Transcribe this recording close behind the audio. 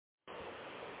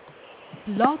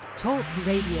Blog Talk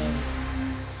Radio.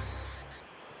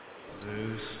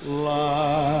 This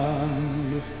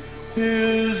land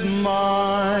is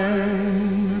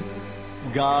mine.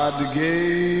 God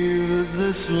gave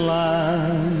this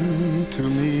land to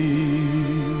me.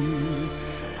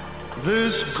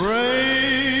 This brave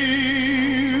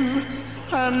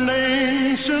and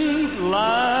ancient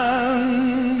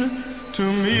land to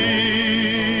me.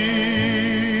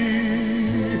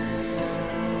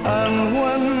 And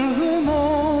when the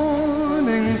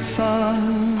morning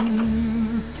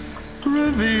sun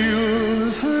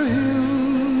reveals her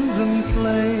hills and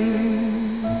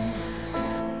plains,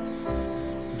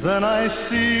 then I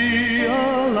see a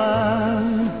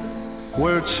land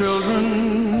where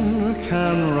children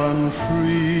can run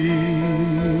free.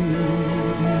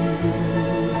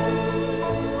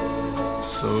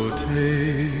 So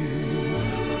take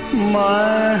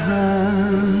my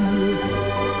hand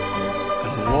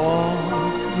and walk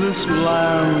this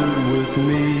land with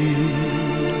me,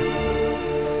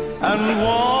 and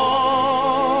walk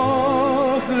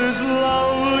this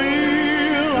lovely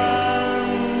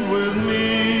land with me.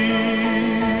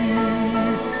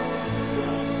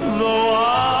 Though I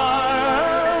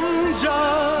am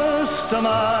just a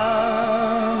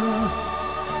man,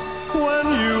 when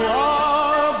you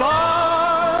are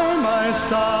by my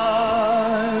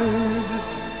side,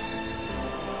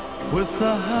 with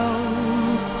the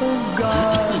help of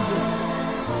God,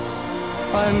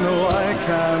 I know I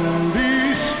can be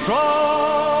strong.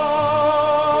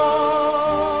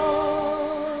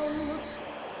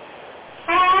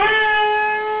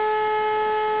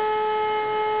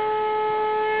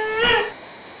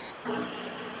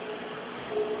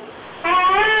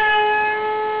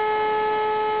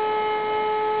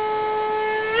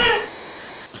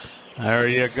 There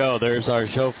you go. There's our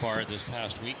shofar. This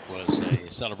past week was a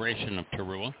celebration of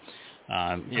Towrah.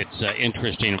 It's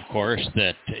interesting, of course,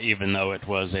 that even though it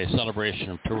was a celebration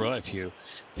of Towrah, if you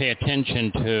pay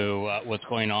attention to what's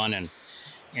going on in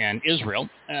Israel,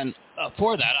 and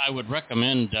for that, I would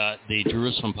recommend the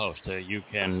Jerusalem Post. You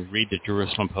can read the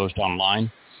Jerusalem Post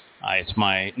online. It's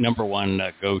my number one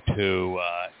go-to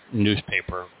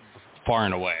newspaper, far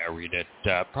and away. I read it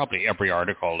probably every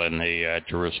article in the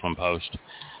Jerusalem Post,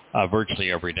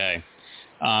 virtually every day.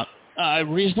 A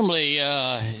reasonably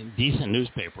decent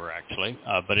newspaper, actually,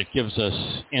 but it gives us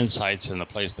insights in the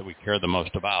place that we care the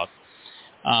most about.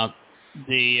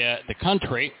 The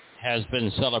country has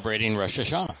been celebrating Rosh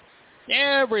Hashanah.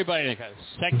 Everybody,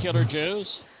 secular Jews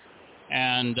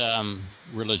and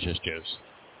religious Jews,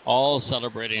 all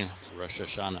celebrating Rosh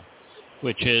Hashanah,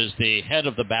 which is the head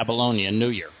of the Babylonian New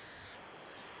Year.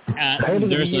 And head of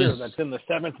the year, that's in the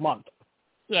 7th month.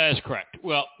 That is correct.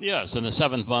 Well, yes, in the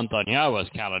 7th month on Yahweh's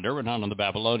calendar, but not on the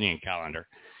Babylonian calendar.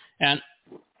 And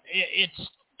it's,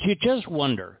 you just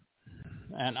wonder,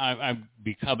 and I'm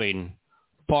becoming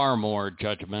far more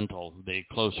judgmental the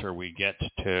closer we get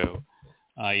to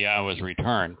Yahweh's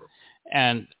return.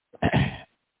 And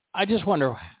I just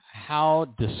wonder how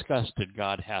disgusted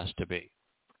God has to be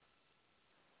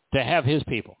to have his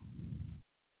people,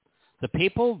 the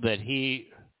people that he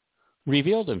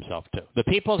revealed himself to, the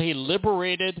people he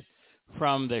liberated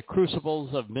from the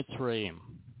crucibles of Mitzrayim,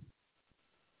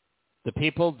 the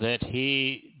people that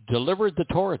he delivered the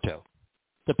Torah to,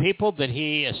 the people that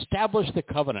he established the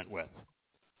covenant with,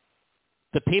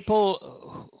 the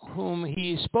people whom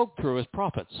he spoke through as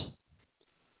prophets,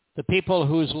 the people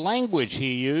whose language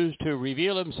he used to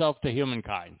reveal himself to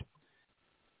humankind,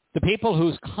 the people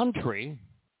whose country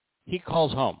he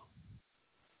calls home.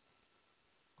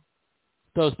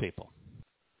 Those people,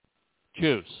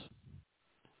 Jews,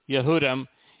 Yehudim,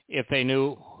 if they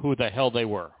knew who the hell they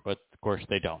were, but of course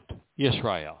they don't.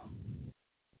 Yisrael.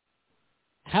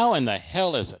 How in the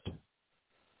hell is it,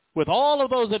 with all of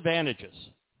those advantages,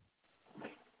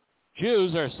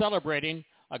 Jews are celebrating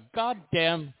a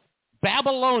goddamn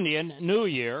Babylonian New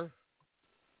Year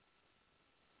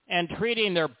and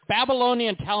treating their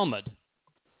Babylonian Talmud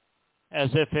as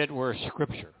if it were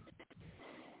scripture?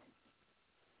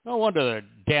 No wonder they're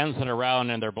dancing around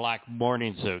in their black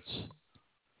mourning suits.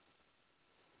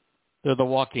 They're the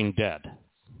walking dead.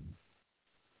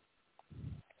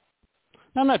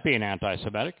 I'm not being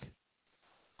anti-Semitic.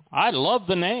 I love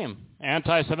the name.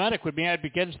 Anti-Semitic would mean I'd be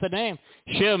against the name.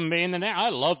 Shem being the name. I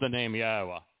love the name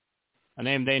Yahweh, a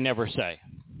name they never say.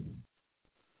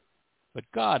 But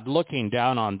God, looking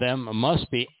down on them, must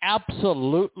be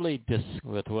absolutely disgusted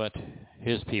with what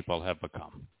his people have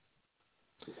become.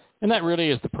 And that really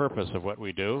is the purpose of what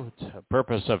we do. The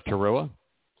purpose of Towrah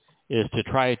is to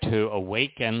try to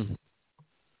awaken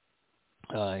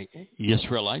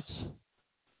Israelites,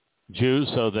 Jews,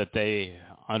 so that they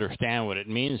understand what it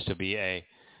means to be a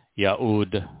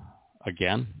Yahud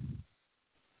again,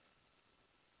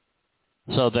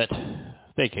 so that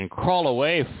they can crawl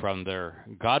away from their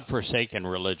God-forsaken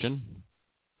religion,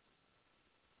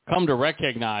 come to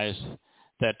recognize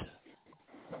that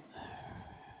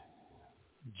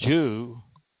Jew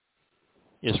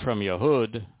is from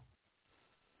Yahud,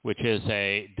 which is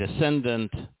a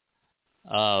descendant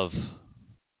of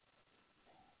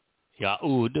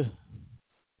Yahud,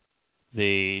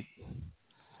 the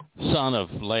son of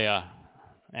Leah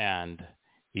and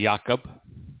Jacob.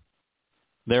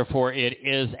 Therefore, it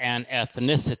is an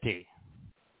ethnicity.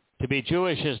 To be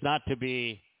Jewish is not to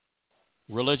be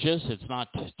religious. It's not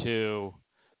to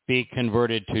be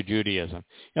converted to Judaism.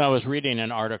 I was reading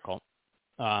an article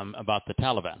about the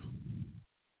Taliban.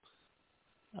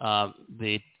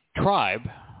 The tribe,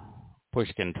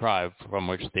 Pushkin tribe, from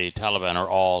which the Taliban are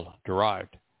all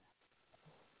derived,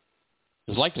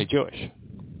 is likely Jewish.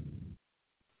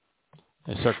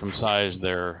 They circumcised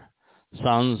their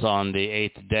sons on the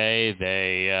 8th day.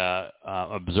 They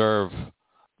observe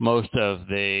most of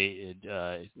the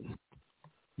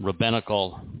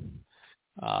rabbinical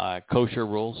kosher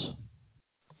rules.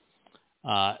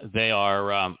 They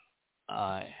are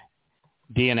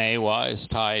DNA-wise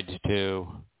tied to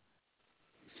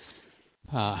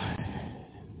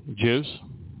Jews.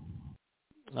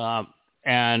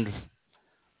 And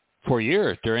for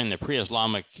years during the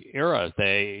pre-Islamic era,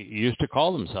 they used to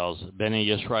call themselves Beni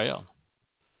Yisrael.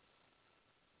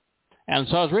 And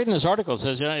so I was reading this article.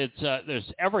 It says,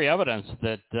 there's every evidence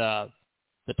that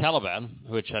the Taliban,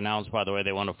 which announced, by the way,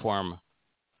 they want to form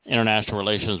international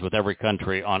relations with every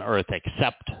country on earth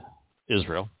except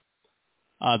Israel,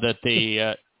 that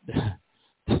the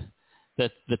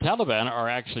Taliban are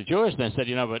actually Jewish. And they said,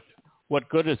 but what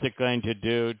good is it going to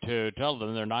do to tell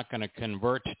them they're not going to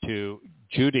convert to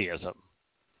Judaism?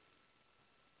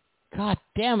 God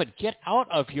damn it, get out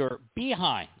of your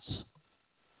behinds.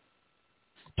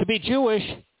 To be Jewish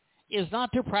is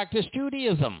not to practice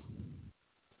Judaism.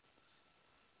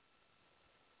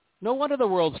 No wonder the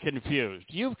world's confused.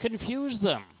 You've confused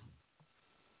them.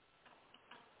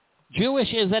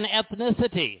 Jewish is an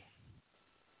ethnicity.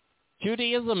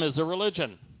 Judaism is a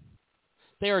religion.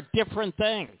 They are different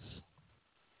things.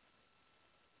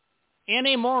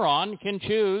 Any moron can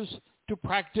choose to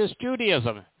practice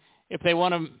Judaism if they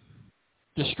want to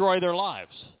destroy their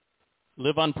lives,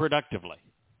 live unproductively,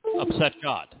 upset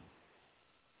God.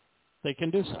 They can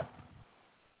do so.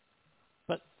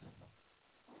 But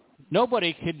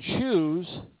nobody can choose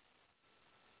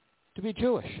to be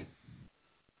Jewish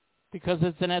because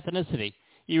it's an ethnicity.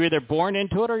 You're either born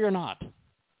into it or you're not.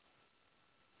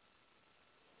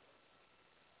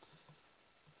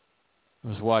 I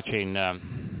was watching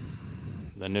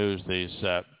the news these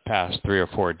past 3 or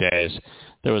 4 days.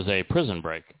 There was a prison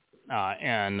break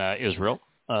in Israel.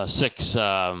 6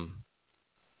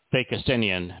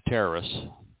 Pakistani terrorists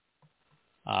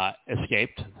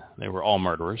escaped. They were all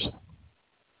murderers.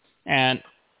 And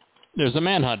there's a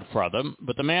manhunt for them,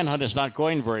 but the manhunt is not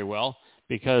going very well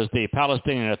because the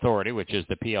Palestinian Authority, which is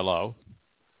the PLO,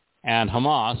 and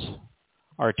Hamas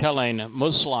are telling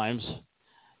Muslims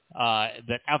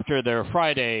that after their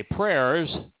Friday prayers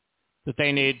that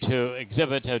they need to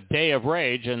exhibit a day of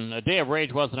rage, and a day of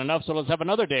rage wasn't enough, so let's have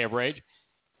another day of rage.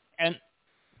 And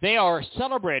they are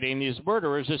celebrating these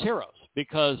murderers as heroes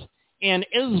because in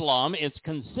Islam it's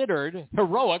considered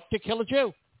heroic to kill a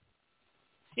Jew.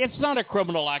 It's not a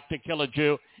criminal act to kill a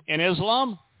Jew in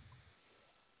Islam.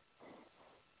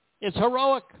 It's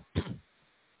heroic.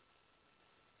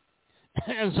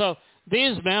 And so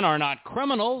these men are not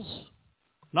criminals,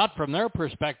 not from their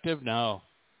perspective, no.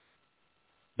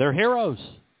 They're heroes.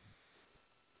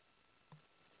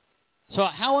 So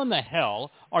how in the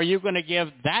hell are you going to give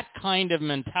that kind of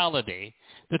mentality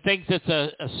that thinks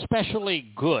it's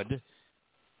especially good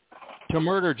to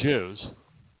murder Jews?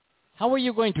 How are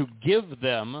you going to give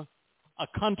them a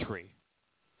country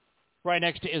right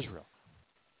next to Israel?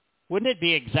 Wouldn't it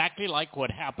be exactly like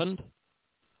what happened?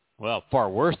 Well, far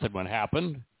worse than what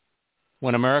happened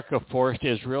when America forced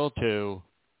Israel to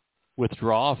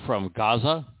withdraw from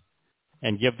Gaza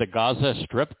and give the Gaza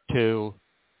Strip to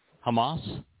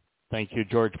Hamas. Thank you,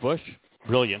 George Bush.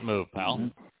 Brilliant move, pal. Mm-hmm.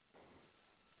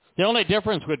 The only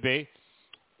difference would be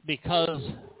because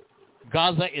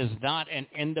Gaza is not an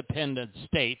independent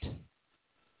state,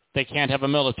 they can't have a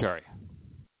military.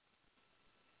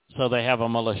 So they have a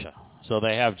militia. So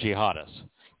they have jihadists.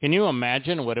 Can you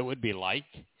imagine what it would be like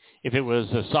if it was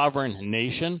a sovereign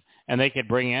nation and they could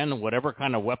bring in whatever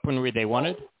kind of weaponry they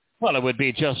wanted? Well, it would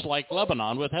be just like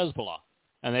Lebanon with Hezbollah.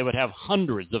 And they would have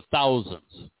hundreds of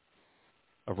thousands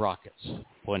of rockets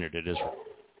pointed at Israel.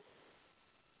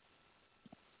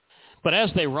 But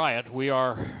as they riot, we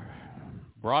are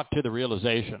brought to the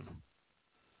realization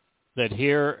that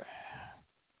here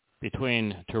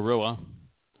between Towrah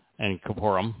and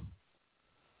Kippurim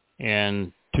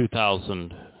in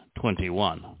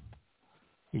 2021,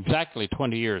 exactly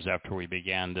 20 years after we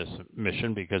began this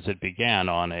mission, because it began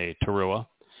on a Towrah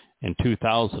in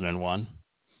 2001,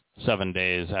 7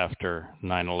 days after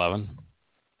 9/11.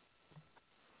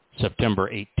 September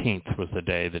 18th was the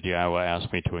day that Yahweh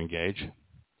asked me to engage.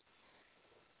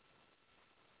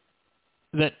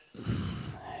 That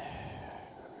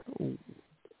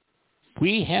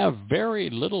we have very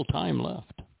little time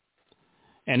left.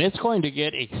 And it's going to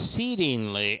get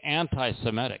exceedingly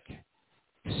anti-Semitic,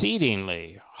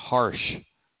 exceedingly harsh.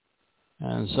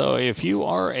 And so if you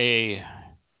are a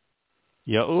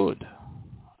Yahud,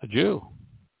 a Jew,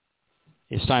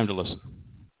 it's time to listen.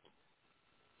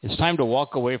 It's time to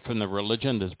walk away from the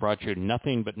religion that's brought you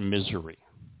nothing but misery.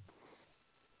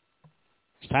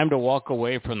 It's time to walk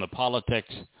away from the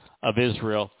politics of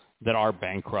Israel that are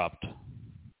bankrupt.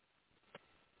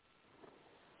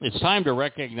 It's time to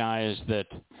recognize that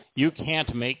you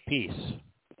can't make peace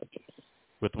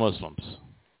with Muslims.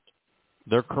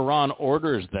 Their Quran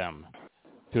orders them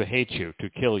to hate you, to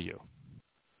kill you.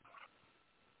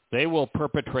 They will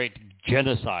perpetrate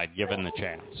genocide given the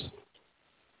chance.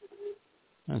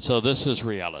 And so this is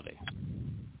reality.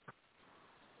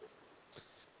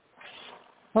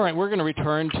 All right, we're going to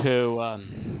return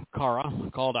to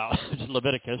Korah, called out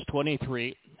Leviticus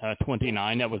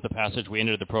 23:29. That was the passage we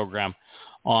ended the program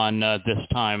on this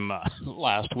time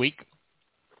last week.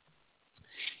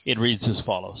 It reads as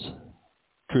follows,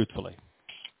 truthfully.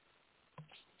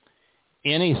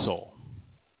 Any soul,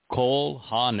 kol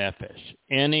ha-nefesh,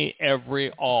 any,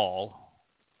 every, all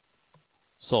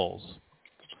souls.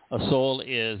 A soul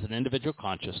is an individual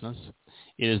consciousness.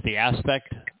 It is the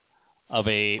aspect of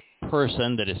a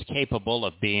person that is capable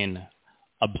of being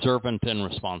observant and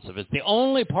responsive. It's the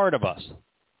only part of us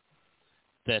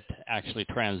that actually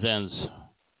transcends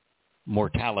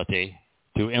mortality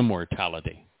to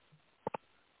immortality.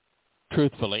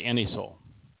 Truthfully, any soul,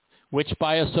 which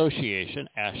by association,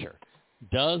 Asher,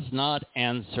 does not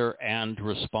answer and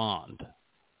respond,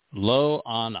 lo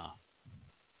ana,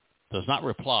 does not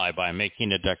reply by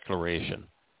making a declaration,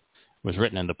 was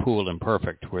written in the Pool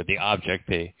Imperfect, where the object,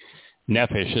 the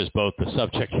nefesh, is both the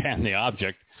subject and the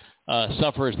object,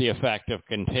 suffers the effect of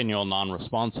continual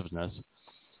non-responsiveness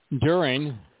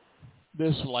during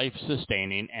this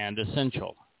life-sustaining and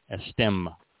essential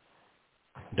estim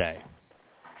day.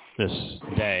 This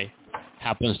day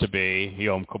happens to be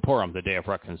Yom Kippurim, the Day of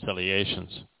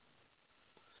Reconciliations.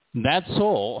 That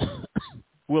soul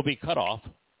will be cut off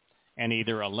and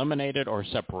either eliminated or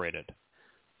separated,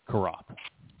 karat,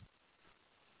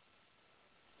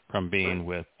 from being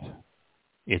with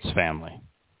its family,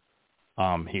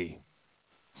 he.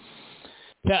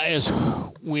 Now, as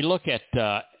we look at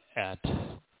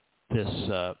this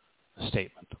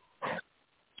statement,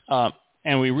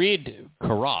 and we read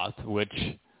Karath,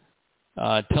 which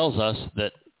tells us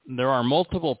that there are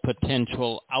multiple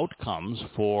potential outcomes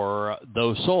for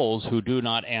those souls who do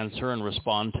not answer and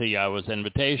respond to Yahweh's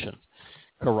invitation.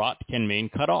 Karat can mean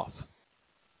cut off,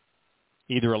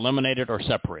 either eliminated or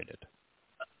separated.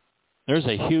 There's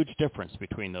a huge difference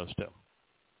between those two.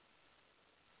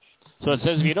 So it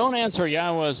says if you don't answer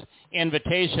Yahweh's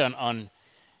invitation on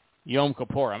Yom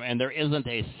Kippurim, and there isn't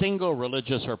a single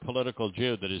religious or political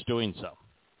Jew that is doing so,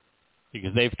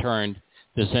 because they've turned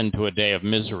this into a day of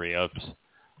misery, of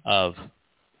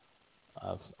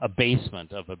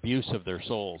abasement, of abuse of their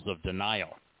souls, of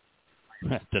denial.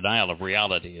 Denial of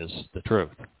reality is the truth.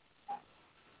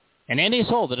 And any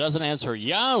soul that doesn't answer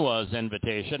Yahweh's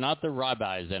invitation, not the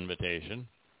rabbi's invitation,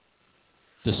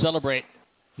 to celebrate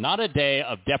not a day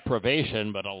of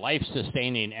deprivation, but a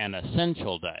life-sustaining and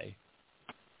essential day,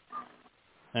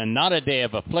 and not a day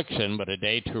of affliction, but a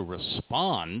day to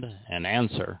respond and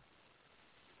answer,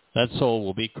 that soul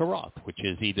will be karat, which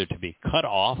is either to be cut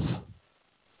off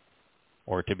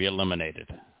or to be eliminated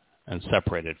and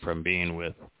separated from being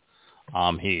with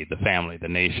he, the family, the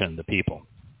nation, the people,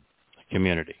 the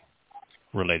community,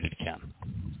 related kin.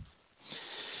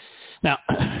 Now,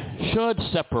 should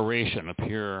separation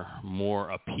appear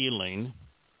more appealing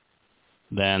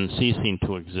than ceasing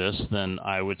to exist, then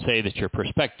I would say that your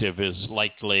perspective is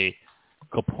likely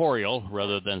corporeal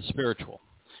rather than spiritual.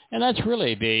 And that's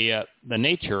really the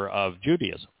nature of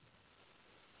Judaism.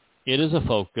 It is a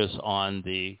focus on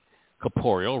the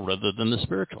corporeal rather than the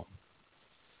spiritual.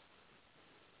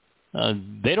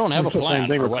 They don't have a plan. It's the same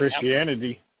thing for with what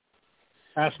Christianity.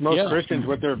 Ask most Christians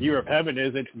what their view of heaven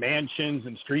is. It's mansions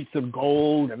and streets of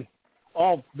gold and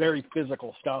all very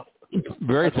physical stuff.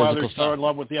 Very That's physical why they're so stuff. in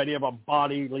love with the idea of a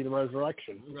body leading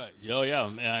resurrection. Right. Oh yeah,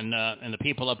 and the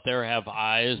people up there have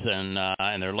eyes,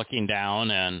 and they're looking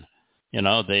down, and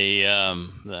that's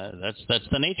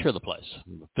the nature of the place.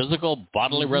 Physical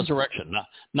bodily resurrection.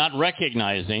 Not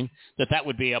recognizing that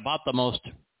would be about the most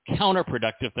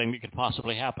counterproductive thing that could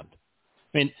possibly happen.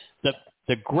 I mean,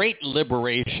 the great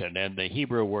liberation, and the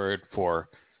Hebrew word for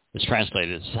is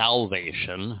translated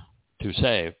salvation, to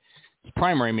save. Its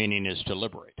primary meaning is to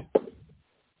liberate.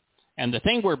 And the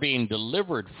thing we're being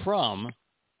delivered from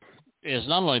is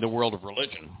not only the world of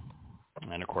religion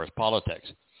and, of course,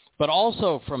 politics, but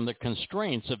also from the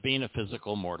constraints of being a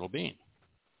physical mortal being.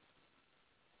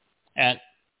 And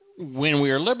when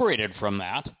we are liberated from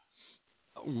that,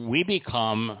 we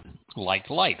become like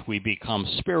light. We become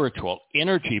spiritual,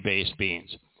 energy-based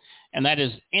beings. And that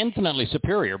is infinitely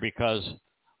superior because,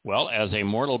 well, as a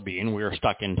mortal being, we are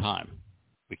stuck in time.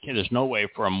 There's no way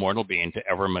for a mortal being to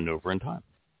ever maneuver in time.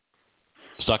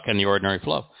 Stuck in the ordinary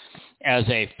flow. As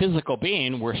a physical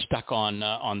being, we're stuck on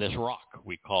this rock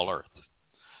we call Earth.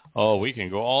 Oh, we can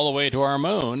go all the way to our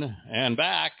moon and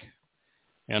back,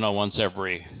 once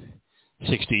every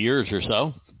 60 years or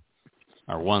so,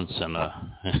 or once in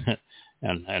an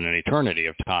eternity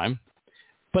of time.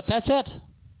 But that's it.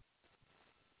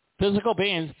 Physical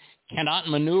beings cannot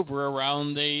maneuver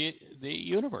around the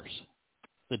universe.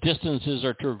 The distances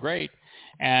are too great,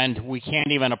 and we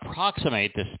can't even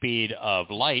approximate the speed of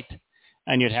light,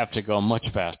 and you'd have to go much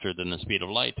faster than the speed of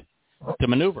light to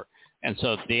maneuver. And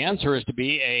so the answer is to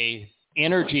be a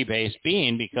energy-based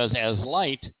being, because as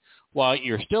light, while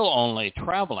you're still only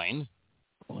traveling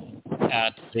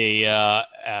at the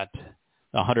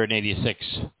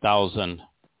 186,000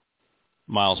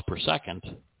 miles per second,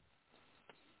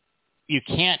 you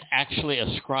can't actually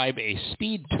ascribe a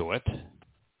speed to it,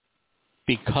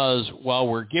 because while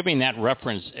we're giving that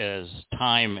reference as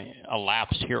time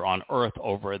elapsed here on Earth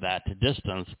over that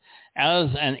distance, as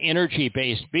an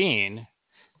energy-based being,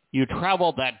 you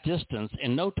travel that distance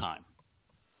in no time.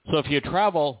 So if you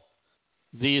travel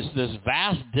this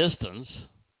vast distance,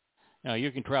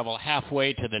 you can travel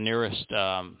halfway to the nearest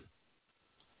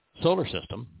solar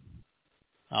system,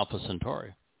 Alpha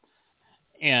Centauri,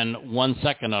 in 1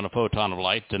 second on a photon of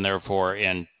light, and therefore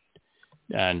in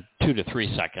 2 to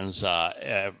 3 seconds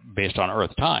based on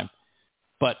Earth time.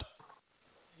 But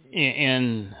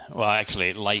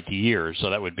actually light years, so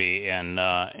that would be in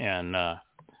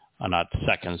not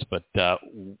seconds, but 2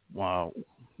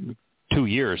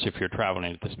 years if you're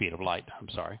traveling at the speed of light. I'm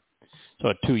sorry. So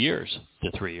at 2 years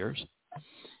to 3 years.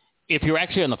 If you're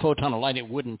actually on the photon of light, it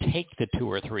wouldn't take the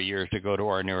 2 or 3 years to go to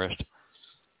our nearest.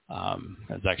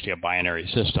 It's actually a binary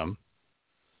system,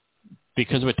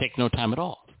 because it would take no time at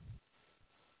all.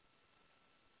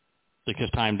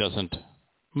 Because time doesn't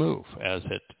move as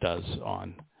it does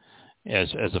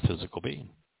as a physical being.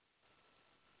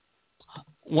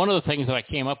 One of the things that I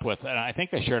came up with, and I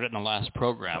think I shared it in the last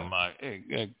program,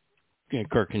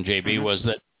 Kirk and JB, was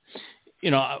that,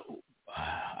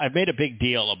 I've made a big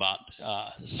deal about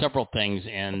several things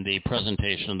in the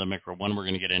presentation of the Mikra. One we're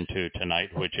going to get into tonight,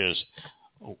 which is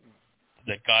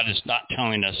that God is not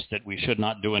telling us that we should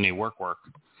not do any work with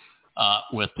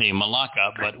the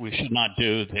Malaka, but we should not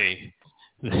do the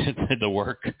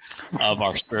work of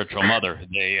our spiritual mother,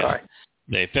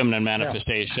 the feminine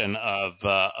manifestation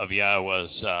of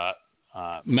Yahweh's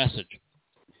message.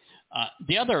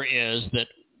 The other is that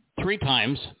 3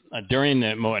 times during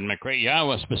the Moed Mikra,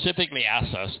 Yahweh specifically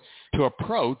asks us to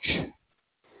approach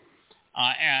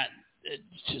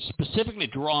to specifically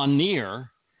draw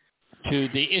near to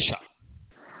the Isha,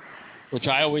 which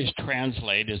I always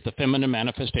translate as the feminine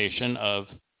manifestation of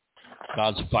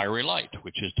God's fiery light,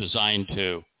 which is designed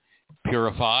to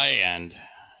purify and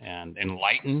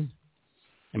enlighten,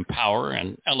 empower,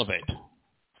 and elevate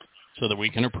so that we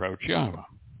can approach Yahweh.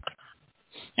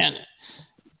 And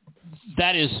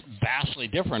that is vastly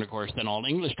different, of course, than all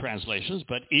English translations,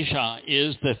 but Isha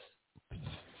is the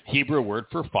Hebrew word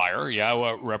for fire.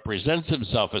 Yahweh represents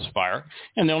himself as fire,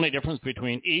 and the only difference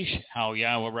between Ish, how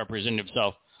Yahweh represented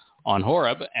himself on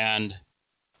Horeb, and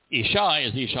Isha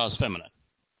is Isha's feminine.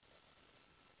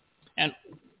 And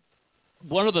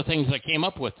one of the things I came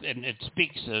up with, and it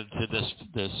speaks to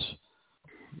the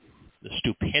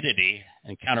stupidity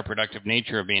and counterproductive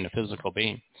nature of being a physical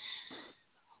being.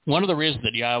 One of the reasons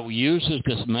that Yahweh uses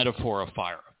this metaphor of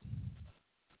fire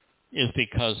is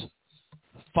because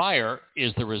fire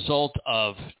is the result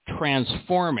of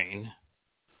transforming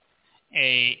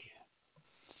a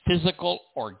physical,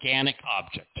 organic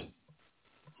object,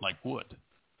 like wood,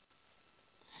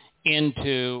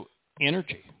 into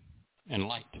energy and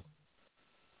light.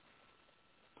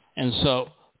 And so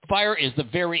fire is the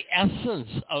very essence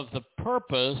of the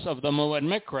purpose of the Moed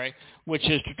Mikre, which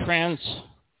is to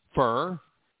transfer,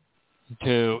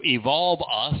 to evolve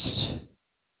us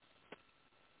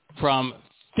from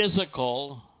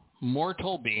physical,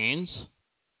 mortal beings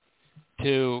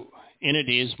to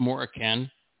entities more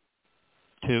akin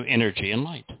to energy and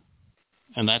light.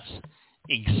 And that's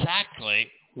exactly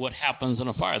what happens in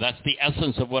a fire. That's the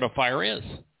essence of what a fire is.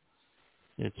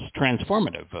 It's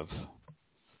transformative of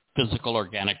physical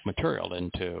organic material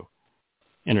into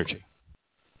energy.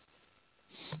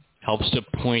 Helps to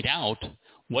point out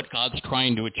what God's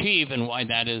trying to achieve and why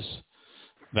that is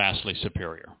vastly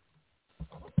superior.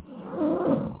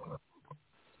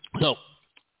 So,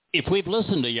 if we've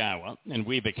listened to Yahweh and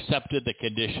we've accepted the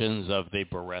conditions of the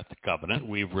Bereth covenant,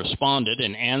 we've responded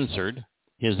and answered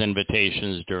his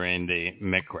invitations during the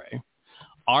Mikre,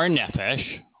 our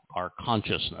nefesh, our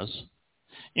consciousness,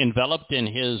 enveloped in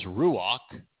his ruach,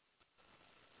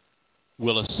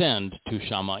 will ascend to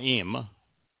Shamaim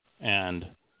and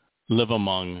live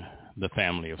among the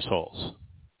family of souls.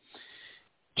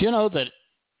 Do you know that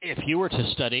if you were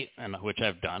to study, and which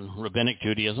I've done, Rabbinic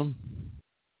Judaism,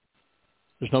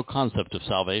 there's no concept of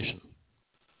salvation.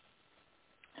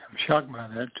 I'm shocked by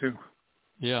that, too.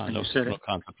 Yeah, no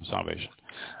concept of salvation.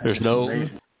 There's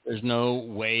no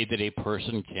way that a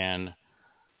person can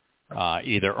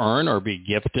either earn or be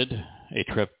gifted a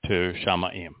trip to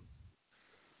Shamaim.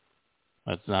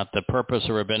 That's not the purpose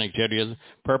of Rabbinic Judaism.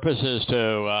 Purpose is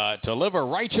to live a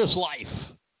righteous life.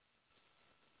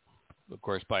 Of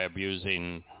course, by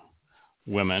abusing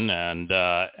women and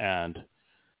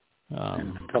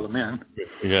fellow men.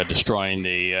 Yeah, destroying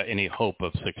any hope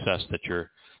of success that your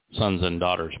sons and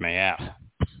daughters may have,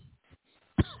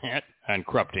 and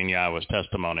corrupting Yahweh's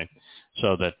testimony,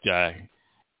 so that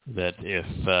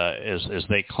if as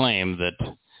they claim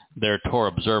that they're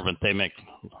Torah observant, they make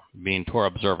being Torah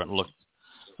observant look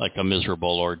like a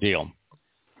miserable ordeal.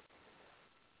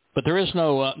 But there is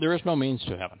no means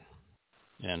to heaven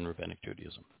in Rabbinic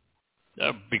Judaism,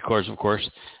 because of course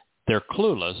they're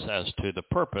clueless as to the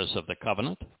purpose of the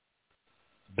covenant,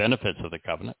 benefits of the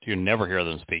covenant. You never hear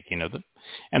them speaking of them,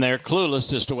 and they're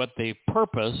clueless as to what the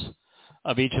purpose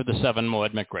of each of the 7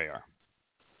 Moed Mikre are.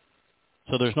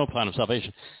 So there's no plan of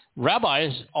salvation.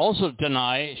 Rabbis also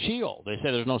deny Sheol. They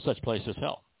say there's no such place as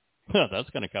hell. That's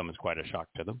going to come as quite a shock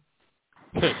to them,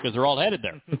 because they're all headed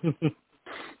there.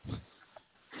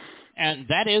 And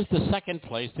that is the second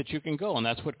place that you can go, and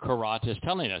that's what Karat is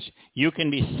telling us. You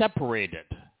can be separated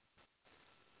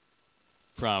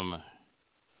from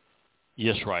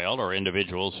Yisrael, or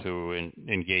individuals who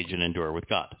engage and endure with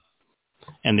God.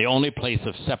 And the only place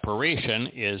of separation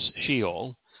is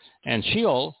Sheol. And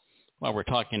Sheol, while we're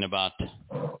talking about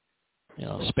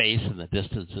space and the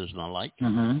distances and the like,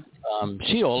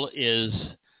 Sheol is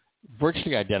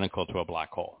virtually identical to a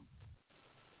black hole.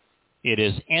 It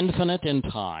is infinite in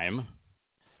time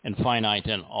and finite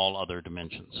in all other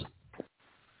dimensions.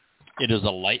 It is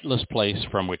a lightless place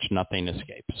from which nothing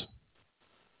escapes.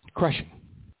 Crushing.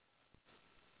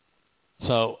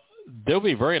 So there'll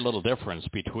be very little difference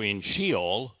between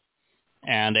Sheol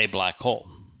and a black hole.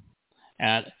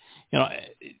 And,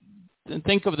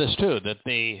 think of this too, that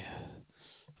the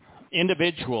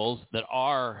individuals that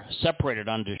are separated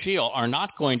unto Sheol are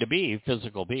not going to be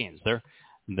physical beings.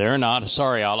 They're not,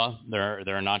 sorry Allah,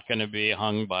 they're not going to be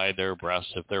hung by their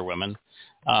breasts if they're women.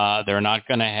 They're not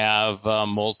going to have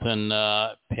molten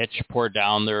pitch poured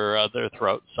down their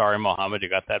throat. Sorry, Muhammad, you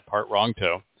got that part wrong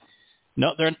too.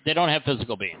 No, they don't have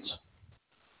physical beings.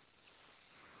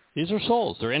 These are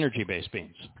souls. They're energy-based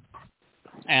beings.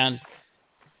 And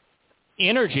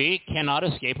energy cannot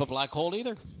escape a black hole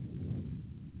either.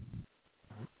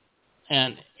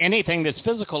 And anything that's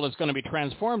physical is going to be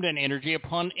transformed in energy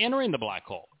upon entering the black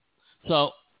hole.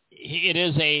 So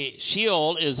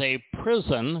Sheol is a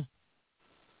prison,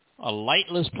 a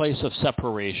lightless place of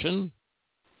separation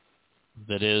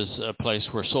that is a place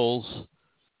where souls,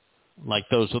 like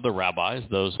those of the rabbis,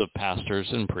 those of pastors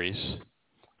and priests,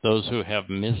 those who have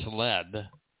misled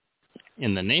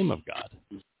in the name of God,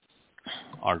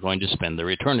 are going to spend their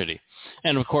eternity.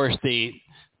 And of course, the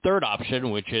third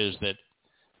option, which is that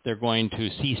they're going to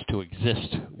cease to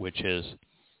exist, which is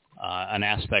an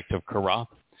aspect of Kara.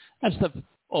 That's the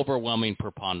overwhelming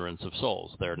preponderance of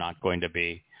souls. They're not going to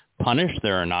be punished.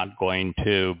 They're not going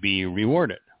to be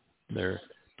rewarded. They're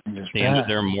at the end of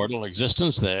their mortal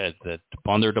existence, that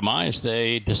upon their demise,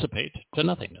 they dissipate to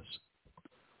nothingness.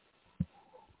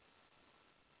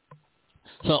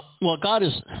 So, God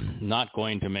is not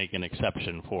going to make an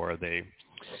exception for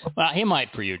he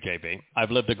might for you, JB.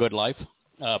 I've lived a good life,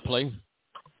 plea.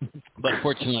 But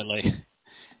fortunately,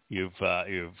 you've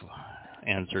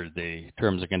answered the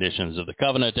terms and conditions of the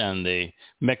covenant and the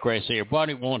mikveh, so your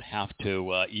body won't have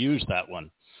to use that one.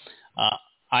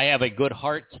 I have a good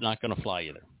heart. It's not going to fly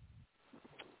either.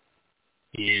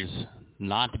 He's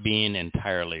not being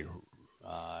entirely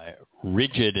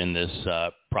rigid in this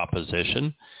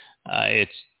proposition.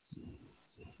 It's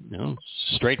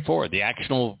straightforward. The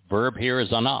actional verb here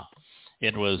is ana.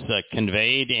 It was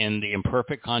conveyed in the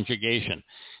imperfect conjugation.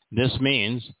 This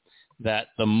means that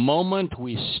the moment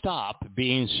we stop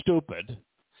being stupid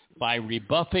by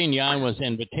rebuffing Yahweh's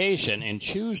invitation and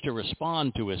choose to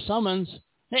respond to his summons,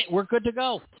 hey, we're good to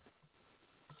go.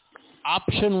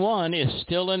 Option 1 is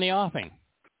still in the offing.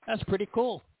 That's pretty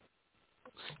cool.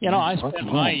 I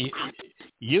spent my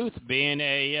youth being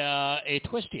a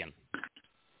Twistian.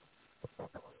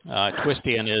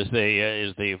 Twistian is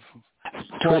the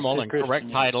formal and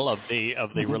correct title of the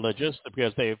religious,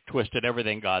 because they've twisted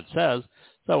everything God says.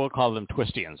 So we'll call them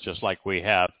Twistians, just like we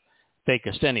have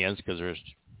Fakistinians, because there's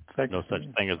no such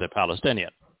thing as a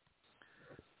Palestinian.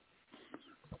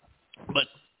 But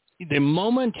the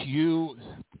moment you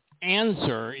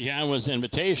answer Yahweh's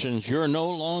invitations, you're no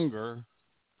longer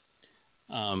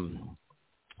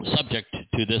subject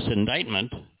to this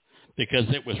indictment, because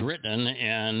it was written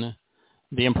in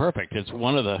the imperfect. It's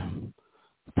one of the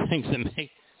things that make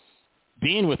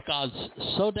being with God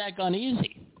so daggone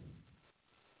easy.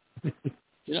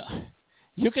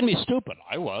 You can be stupid.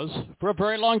 I was for a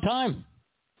very long time.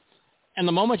 And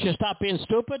the moment you stop being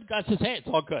stupid, God says, hey, it's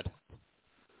all good.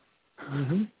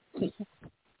 Mm-hmm.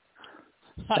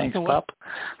 Thanks, Pop.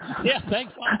 Yeah,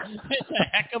 thanks, Pop. It's a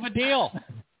heck of a deal.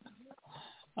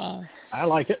 I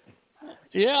like it.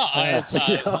 Yeah.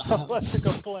 What's the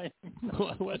complaint?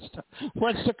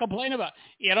 What's to complain about?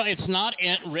 It's not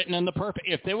written in the perfect.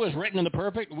 If it was written in the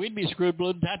perfect, we'd be screwed,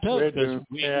 blue, tattooed. Because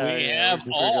we have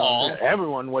all.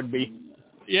 Everyone would be.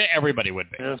 Yeah, everybody would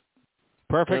be. Yes.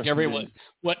 Perfect, yes, everyone.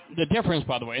 What the difference,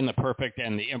 by the way, in the perfect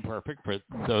and the imperfect, for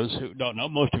those who don't know,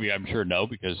 most of you I'm sure know,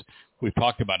 because we've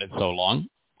talked about it so long.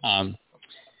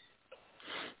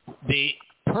 The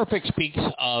perfect speaks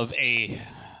of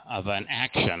an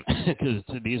action, because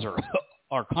these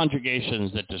are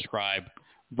conjugations that describe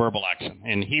verbal action.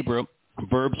 In Hebrew,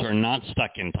 verbs are not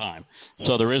stuck in time,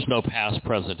 so there is no past,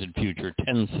 present, and future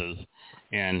tenses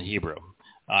in Hebrew.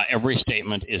 Every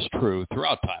statement is true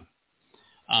throughout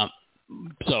time.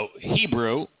 So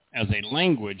Hebrew as a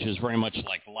language is very much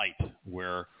like light,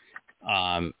 where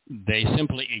they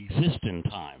simply exist in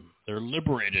time. They're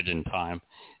liberated in time,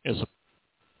 as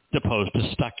opposed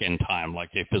to stuck in time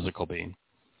like a physical being.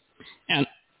 And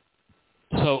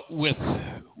so with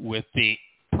the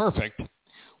perfect,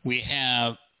 we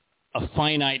have a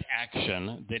finite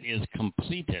action that is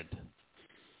completed,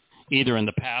 either in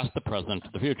the past, the present,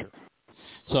 or the future.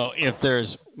 So if there's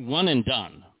one and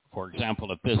done, for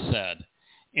example, if this said,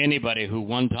 anybody who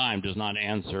one time does not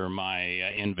answer my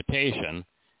invitation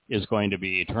is going to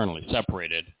be eternally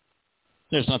separated,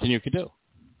 there's nothing you could do.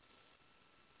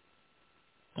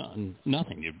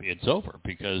 Nothing. It's over,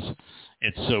 because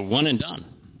it's one and done.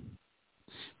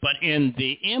 But in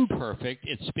the imperfect,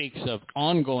 it speaks of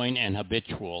ongoing and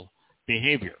habitual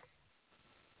behavior.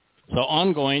 So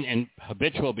ongoing and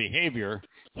habitual behavior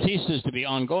ceases to be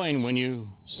ongoing when you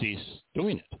cease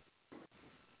doing it.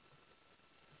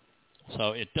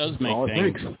 So it does make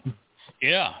things.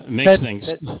 Yeah, it makes things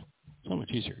so much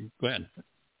easier. Go ahead.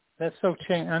 That's so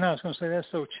changed. I know. I was going to say that's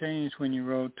so changed when you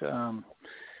wrote.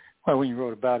 When you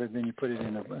wrote about it, then you put it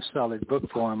in a solid book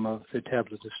form of the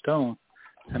Tablet of Stone.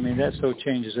 I mean, that so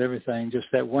changes everything. Just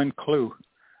that one clue.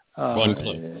 One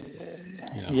clue.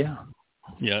 Yeah.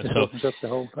 It opens up the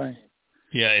whole thing.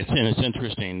 Yeah, it's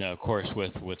interesting. Of course,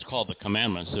 with what's called the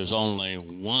commandments, there's only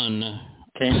one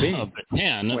of the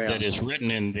 10 that is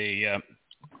written in the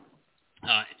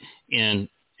in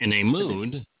a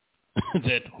mood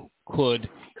that could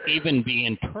even be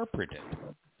interpreted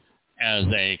as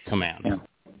a command. Yeah.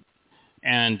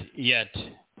 And yet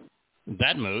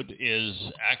that mood is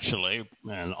actually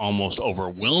and almost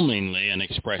overwhelmingly an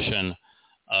expression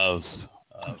of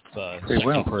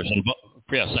second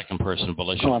person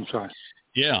volition. Oh, I'm sorry.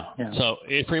 Yeah. So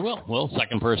free will. Well,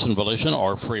 second person volition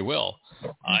or free will.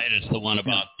 It is the one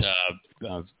about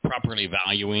properly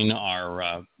valuing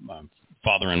our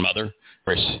father and mother.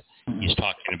 First, he's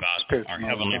talking about our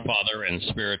heavenly father and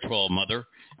spiritual mother.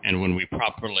 And when we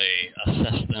properly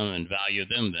assess them and value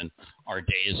them, then our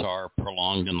days are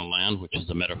prolonged in the land, which is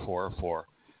a metaphor for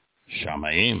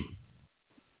Shamayim.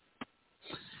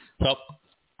 So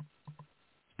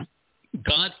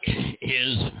God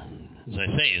is, as I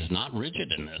say, is not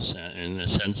rigid in this, in the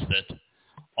sense that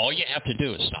all you have to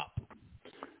do is stop.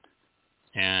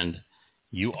 And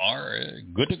you are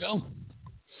good to go.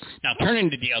 Now, turning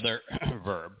to the other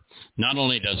verb, not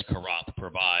only does karath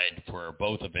provide for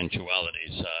both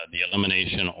eventualities, the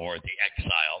elimination or the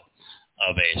exile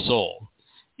of a soul,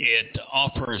 it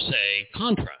offers a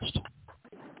contrast.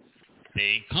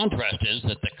 The contrast is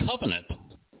that the covenant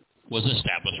was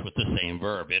established with the same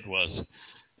verb. It was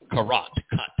karat,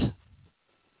 cut.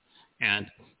 And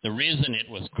the reason it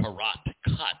was karat,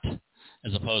 cut,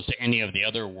 as opposed to any of the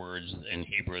other words in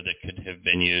Hebrew that could have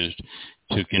been used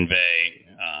to convey,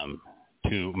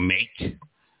 to make,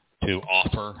 to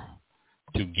offer,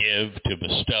 to give, to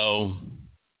bestow,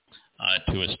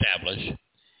 to establish,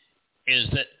 is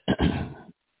that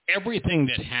everything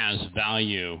that has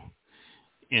value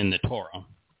in the Torah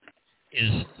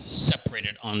is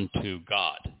separated unto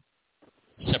God,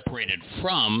 separated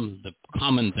from the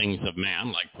common things of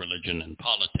man, like religion and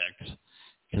politics,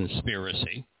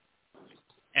 conspiracy,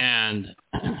 and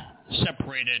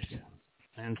separated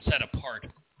and set apart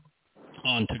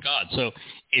onto God. So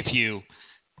if you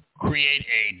create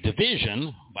a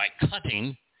division by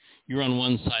cutting, you're on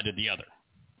one side or the other.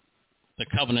 The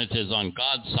covenant is on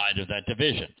God's side of that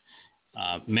division.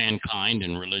 Mankind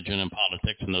and religion and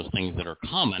politics and those things that are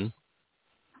common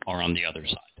are on the other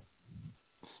side.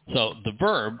 So the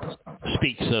verb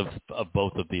speaks of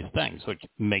both of these things, which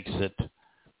makes it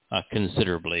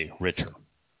considerably richer.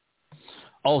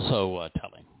 Also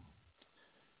telling,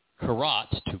 karat,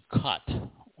 to cut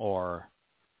or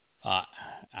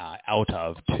out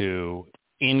of, to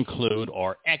include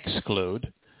or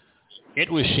exclude,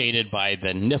 it was shaded by the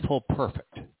nifl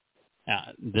perfect.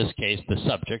 In this case, the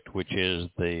subject, which is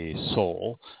the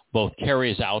soul, both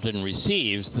carries out and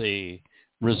receives the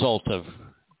result of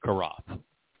karath,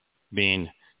 being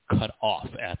cut off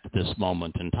at this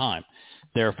moment in time.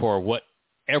 Therefore,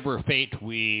 whatever fate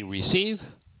we receive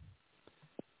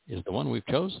is the one we've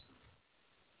chosen.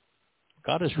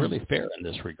 God is really fair in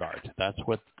this regard. That's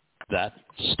what that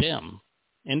stem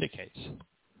indicates.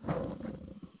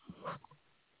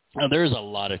 Now, there's a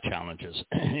lot of challenges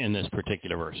in this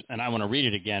particular verse, and I want to read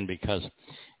it again because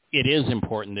it is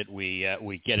important that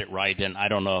we get it right, and I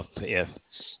don't know if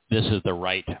this is the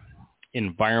right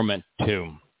environment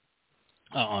to,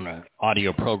 on an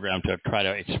audio program, to try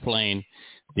to explain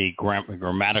the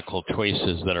grammatical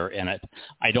choices that are in it.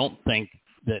 I don't think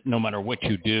that no matter what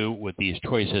you do with these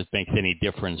choices makes any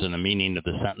difference in the meaning of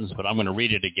the sentence, but I'm going to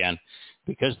read it again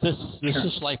because this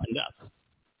is life and death.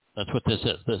 That's what this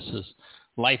is. This is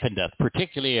life and death,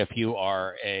 particularly if you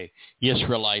are a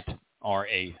Yisraelite or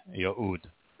a Yehud.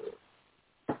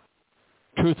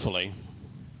 Truthfully,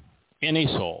 any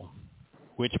soul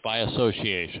which by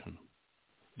association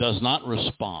does not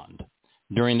respond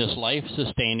during this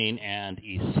life-sustaining and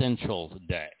essential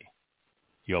day,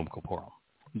 Yom Kippurim,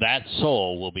 that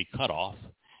soul will be cut off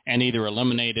and either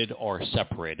eliminated or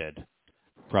separated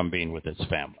from being with its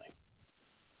family.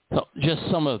 So just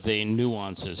some of the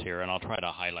nuances here, and I'll try to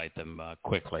highlight them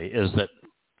quickly, is that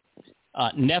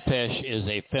nefesh is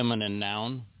a feminine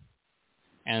noun,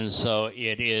 and so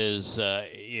it is,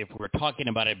 if we're talking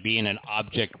about it being an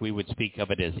object, we would speak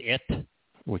of it as it,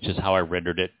 which is how I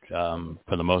rendered it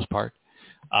for the most part.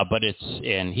 But it's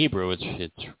in Hebrew,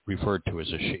 it's referred to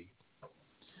as a she.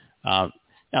 Now,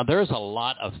 there's a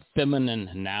lot of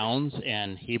feminine nouns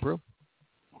in Hebrew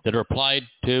that are applied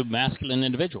to masculine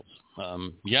individuals.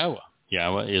 Yahweh.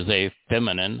 Yahweh is a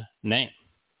feminine name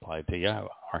applied to Yahweh,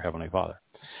 our Heavenly Father.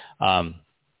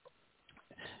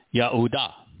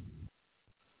 Yahudah,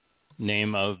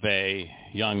 name of a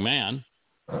young man,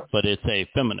 but it's a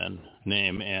feminine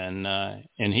name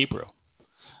in Hebrew.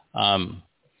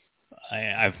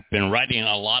 I've been writing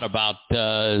a lot about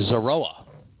Zeroah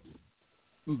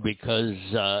because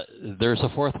there's a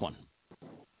fourth one.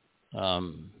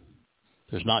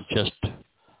 There's not just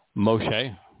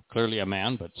Moshe, clearly a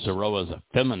man, but Zeroah is a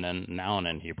feminine noun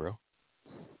in Hebrew.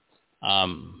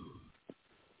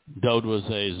 Dod was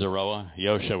a Zeroah,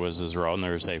 Yosha was a Zeroah, and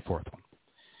there's a fourth one.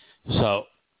 So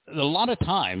a lot of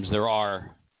times there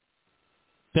are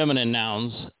feminine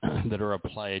nouns that are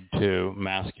applied to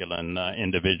masculine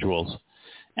individuals.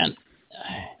 And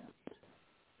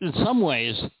in some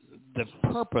ways, the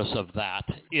purpose of that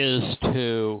is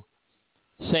to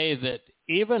say that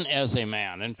even as a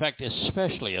man, in fact,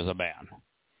 especially as a man,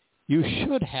 you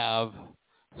should have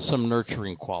some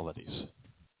nurturing qualities.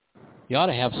 You ought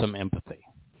to have some empathy.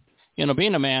 You know,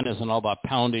 being a man isn't all about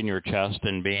pounding your chest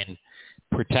and being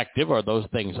protective, or those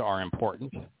things are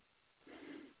important.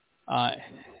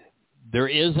 There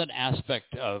is an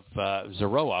aspect of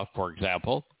Zeroah, for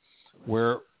example,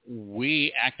 where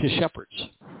we act as shepherds.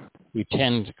 We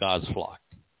tend God's flock.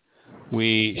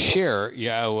 We share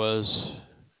Yahweh's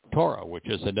Torah, which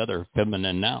is another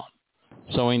feminine noun,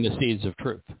 sowing the seeds of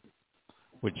truth.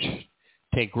 which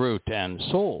take root, and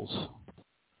souls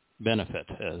benefit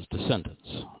as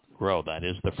descendants grow. That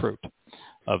is the fruit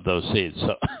of those seeds.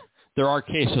 So there are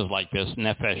cases like this.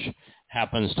 Nefesh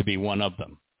happens to be one of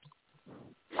them.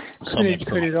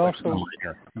 Could it also?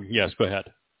 Yes, go ahead.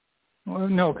 Well,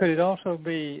 no. Could it also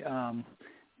be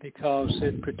because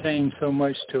it pertains so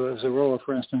much to a Zeroah,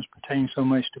 for instance, pertains so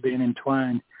much to being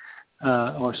entwined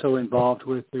or so involved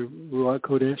with the Ruach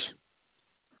Kodesh?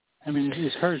 I mean, it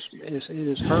is her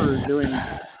doing.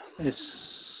 It's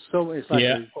like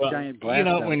a giant blast. You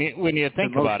know, when you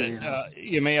think about it,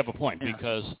 you may have a point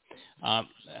because I've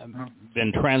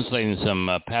been translating some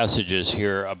passages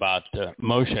here about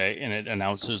Moshe, and it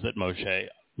announces that Moshe,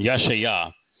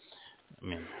 Yashaya,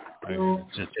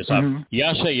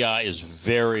 Yashaya is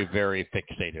very, very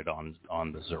fixated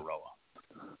on the Zeroah,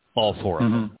 all four of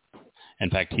them. In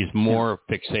fact, he's more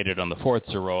fixated on the fourth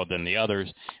Zeroah than the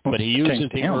others, but he uses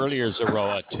the earlier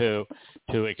Zeroah to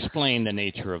explain the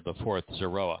nature of the fourth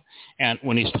Zeroah. And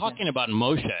when he's talking about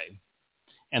Moshe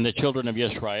and the children of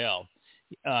Yisrael,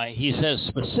 he says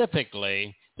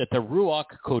specifically that the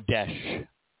Ruach Kodesh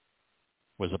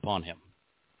was upon him.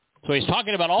 So he's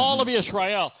talking about all of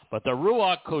Yisrael, but the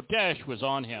Ruach Kodesh was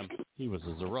on him. He was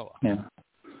a Zeroah. Yeah.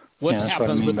 What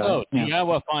happens with Dod?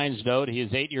 Yahweh finds Dod. He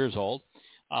is 8 years old.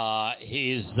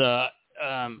 He's the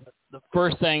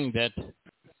first thing that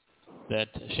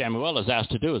Shamuel is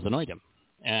asked to do is anoint him.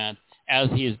 And as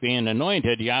he is being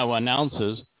anointed, Yahweh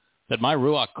announces that my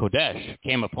Ruach Kodesh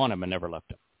came upon him and never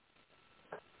left him.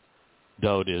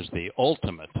 Dod is the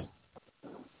ultimate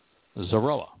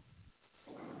Zeroah.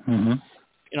 Mm-hmm.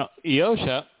 You know,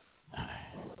 Yosha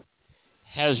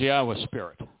has Yahweh's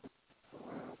spirit.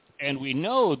 And we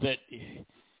know that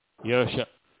Yosha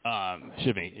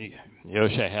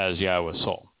has Yahweh's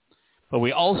soul. But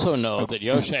we also know that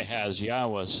Yosha has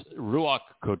Yahweh's Ruach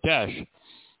Kodesh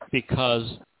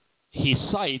because he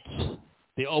cites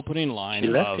the opening line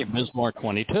of Mizmor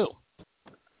 22.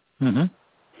 Mm-hmm.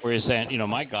 Where he's saying,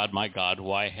 my God,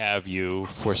 why have you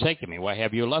forsaken me? Why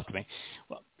have you left me?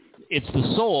 Well, it's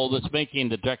the soul that's making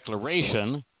the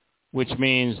declaration, which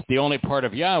means the only part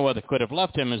of Yahweh that could have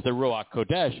left him is the Ruach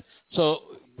Kodesh. So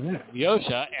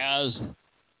Yosha, as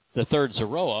the third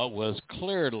Zeroah, was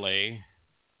clearly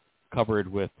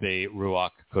covered with the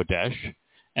Ruach Kodesh,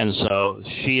 and so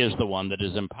she is the one that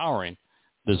is empowering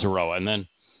the Zeroah. And then,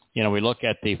 we look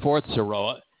at the fourth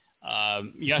Zeroah.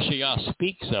 Yashaya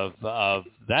speaks of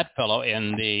that fellow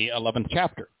in the 11th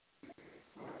chapter,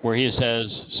 where he says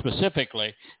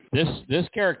specifically, this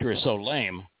character is so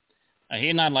lame.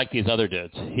 He's not like these other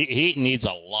dudes. He needs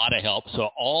a lot of help. So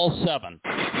all 7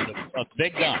 of the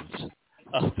big guns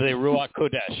of the Ruach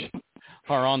Kodesh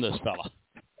are on this fellow.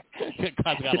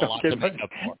 God's got a lot to make up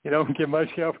for. You don't get much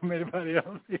help from anybody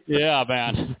else. Yeah,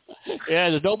 man. Yeah,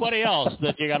 there's nobody else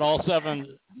that you got all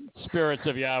 7 spirits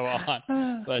of Yahweh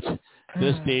on. But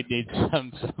this dude needs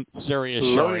some serious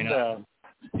shoring up.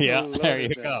 Yeah, there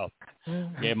you go.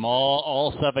 Gave him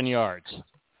all 7 yards.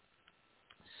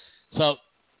 So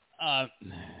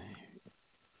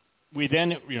we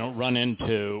then run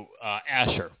into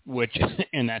Asher, which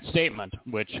in that statement,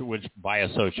 which by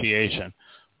association,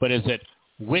 but is it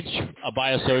which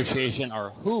by association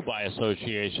or who by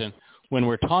association? When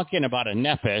we're talking about a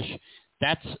nefesh,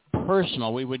 that's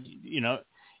personal. We would,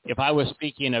 if I was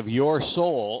speaking of your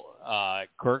soul,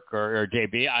 Kirk or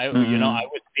JB, I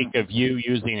would speak of you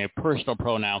using a personal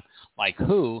pronoun like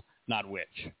who, not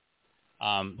which.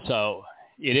 So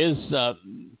it is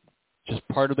just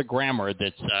part of the grammar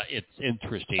that's it's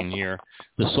interesting here.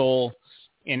 The soul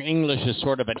in English is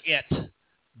sort of an it,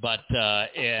 but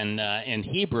in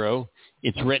Hebrew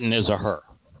it's written as a her,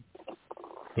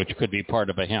 which could be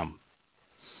part of a him.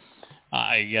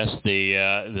 I guess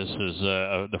this is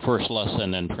the first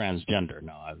lesson in transgender.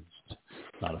 No, it's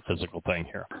not a physical thing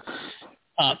here.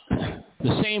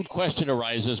 The same question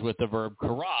arises with the verb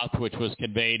karath, which was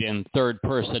conveyed in third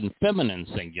person feminine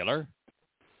singular,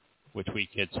 which we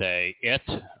could say it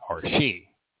or she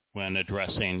when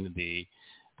addressing the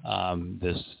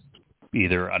this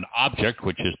either an object,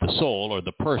 which is the soul, or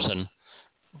the person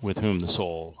with whom the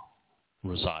soul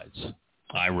resides.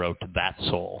 I wrote that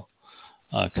soul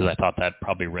because I thought that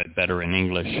probably read better in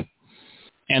English.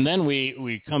 And then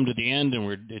we come to the end and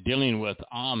we're dealing with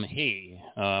he,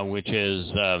 which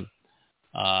is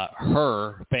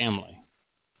her family.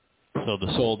 So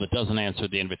the soul that doesn't answer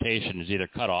the invitation is either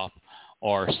cut off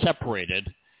or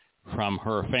separated from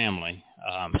her family,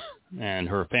 and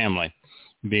her family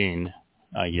being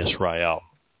Yisrael.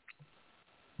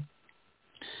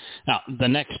 Now, the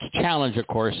next challenge, of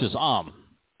course, is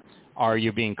Are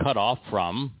you being cut off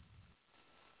from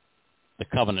the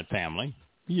covenant family?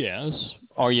 Yes.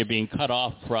 Are you being cut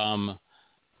off from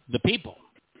the people?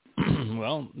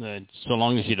 Well, so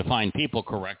long as you define people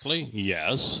correctly,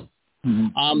 yes.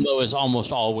 Mm-hmm. Though, is almost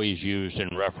always used in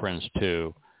reference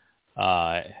to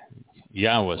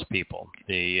Yahweh's people,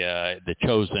 the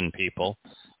chosen people,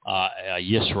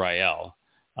 Yisrael.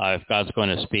 If God's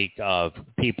going to speak of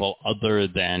people other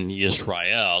than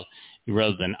Yisrael,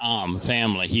 rather than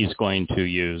family, he's going to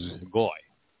use Goy.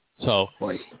 So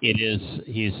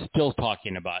he's still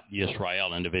talking about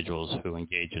Yisrael, individuals who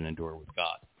engage and endure with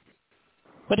God.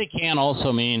 But it can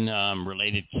also mean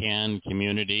related kin,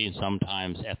 community,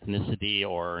 sometimes ethnicity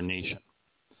or nation.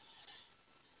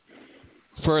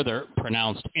 Further,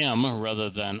 pronounced M rather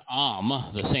than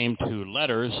the same two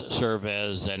letters serve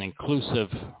as an inclusive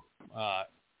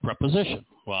preposition.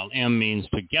 While M means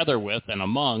together with and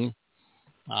among,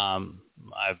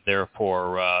 I've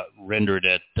therefore rendered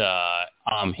it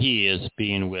he is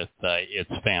being with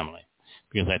its family,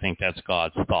 because I think that's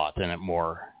God's thought, and it's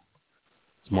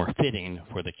more fitting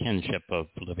for the kinship of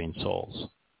living souls.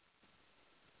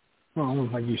 Well,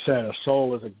 like you said, a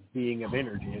soul is a being of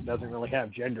energy. It doesn't really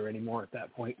have gender anymore at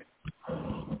that point.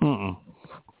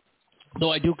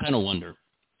 Though I do kind of wonder,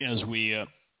 as we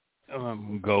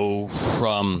go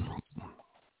from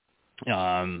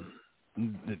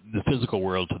the physical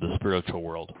world to the spiritual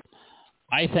world,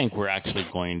 I think we're actually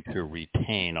going to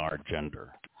retain our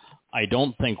gender. I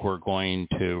don't think we're going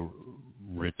to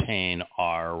retain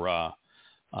our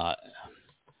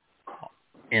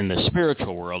in the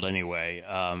spiritual world anyway,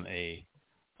 a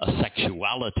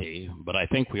sexuality, but I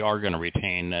think we are going to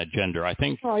retain gender. I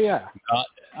think. Oh yeah.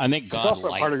 I think God it's also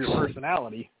likes, part of your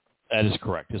personality. That is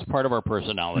correct. It's part of our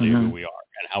personality, who we are,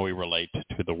 and how we relate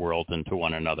to the world and to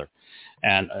one another.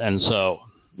 And so,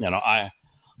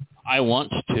 I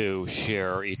want to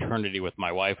share eternity with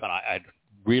my wife, and I'd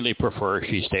really prefer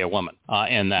she stay a woman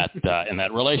in that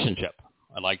relationship.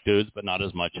 I like dudes, but not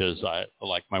as much as I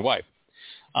like my wife.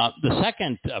 The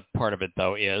second part of it,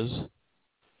 though, is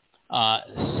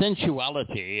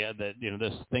sensuality. That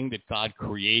this thing that God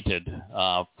created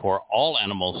for all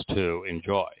animals to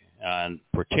enjoy, and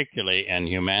particularly in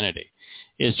humanity,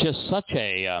 is just such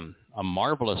a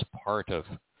marvelous part of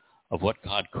what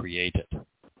God created,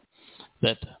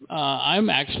 that I'm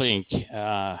actually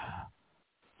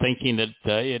thinking that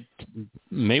it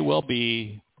may well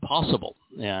be possible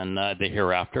in the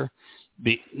hereafter,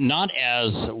 not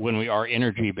as when we are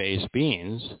energy-based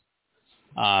beings,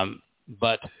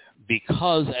 but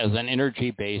because as an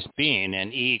energy-based being,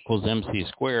 and E equals mc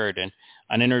squared, and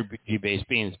an energy-based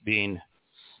being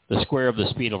the square of the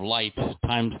speed of light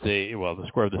times the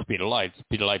square of the speed of light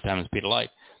times speed of light,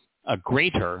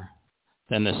 greater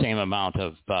than the same amount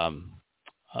of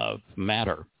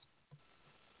matter,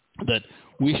 that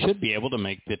we should be able to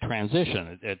make the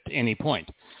transition at any point.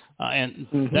 And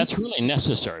that's really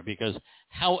necessary, because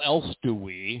how else do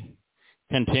we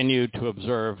continue to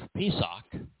observe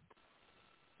Pesach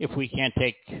if we can't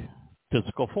take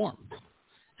physical form?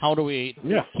 How do we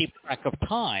keep track of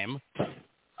time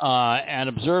and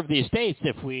observe these dates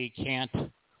if we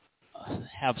can't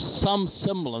have some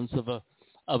semblance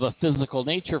of a physical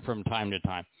nature from time to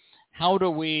time? How do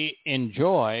we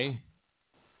enjoy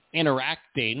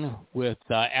interacting with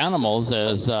animals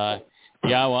as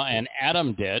Yahweh and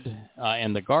Adam did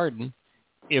in the garden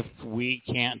if we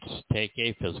can't take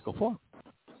a physical form?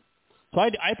 So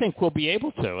I think we'll be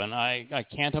able to, and I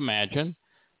can't imagine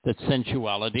that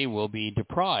sensuality will be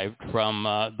deprived from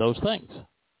those things.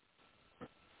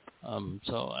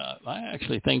 So I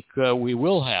actually think we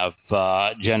will have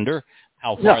gender.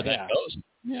 How far that goes,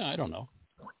 I don't know.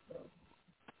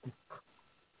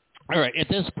 All right, at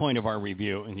this point of our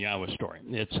review in Yahweh's story,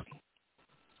 it's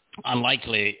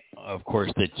unlikely, of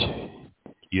course, that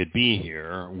you'd be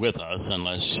here with us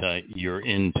unless you're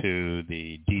into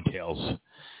the details,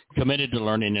 committed to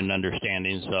learning and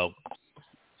understanding. So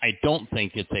I don't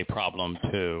think it's a problem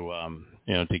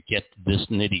to get this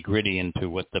nitty-gritty into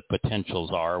what the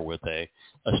potentials are with a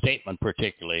statement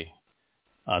particularly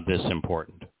this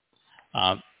important.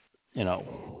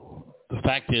 The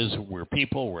fact is, we're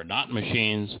people, we're not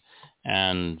machines,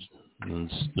 and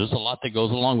there's a lot that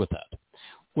goes along with that.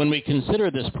 When we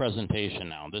consider this presentation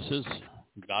now, this is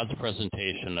God's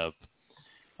presentation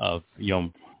of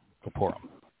Yom Kippur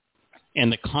in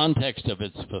the context of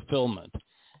its fulfillment.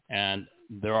 And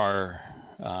there are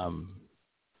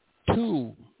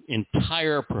two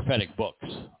entire prophetic books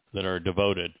that are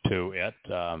devoted to it,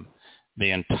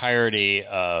 the entirety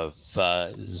of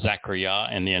Zechariah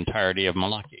and the entirety of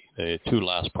Malachi, the two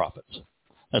last prophets.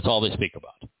 That's all they speak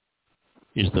about,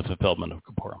 is the fulfillment of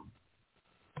Kippur.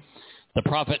 The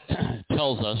prophet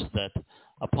tells us that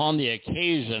Upon the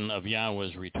occasion of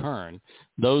Yahweh's return,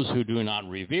 those who do not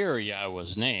revere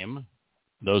Yahweh's name,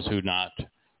 those who do not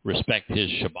respect his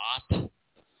Shabat,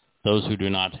 those who do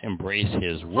not embrace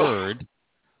his word,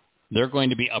 they're going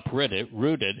to be uprooted,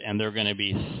 and they're going to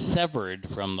be severed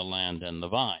from the land and the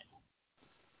vine.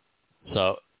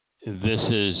 So this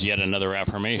is yet another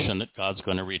affirmation that God's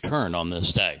going to return on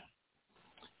this day.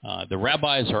 The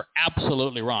rabbis are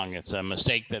absolutely wrong. It's a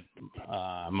mistake that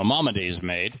Maimonides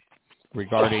made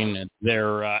regarding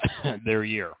their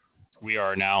year. We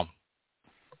are now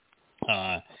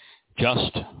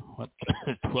just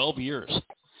 12 years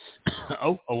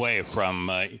away from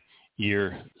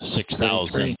year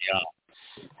 6,000.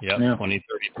 Yeah,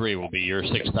 2033 will be year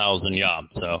 6,000. Yeah,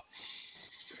 so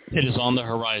it is on the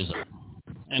horizon.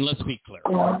 And let's be clear,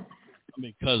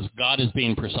 because God is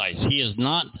being precise. He is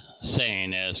not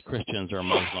saying, as Christians or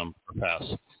Muslims profess,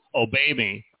 obey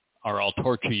me or I'll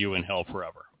torture you in hell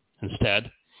forever.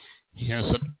 Instead, he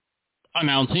is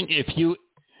announcing, if you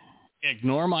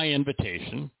ignore my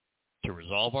invitation to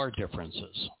resolve our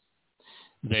differences,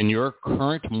 then your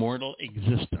current mortal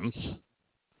existence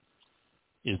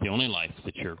is the only life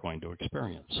that you're going to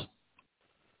experience.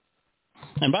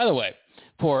 And by the way,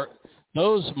 for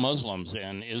those Muslims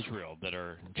in Israel that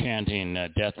are chanting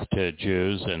death to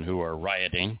Jews and who are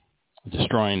rioting,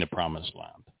 destroying the promised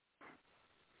land,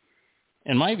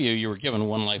 in my view, you were given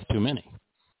one life too many.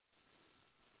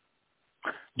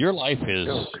 Your life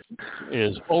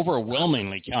is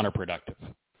overwhelmingly counterproductive.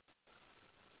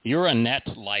 You're a net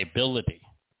liability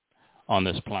on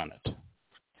this planet.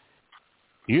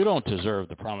 You don't deserve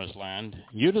the promised land.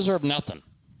 You deserve nothing.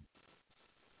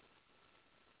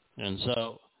 And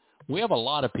so we have a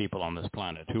lot of people on this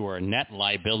planet who are net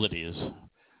liabilities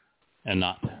and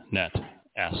not net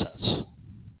assets.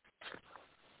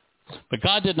 But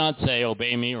God did not say,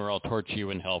 obey me or I'll torture you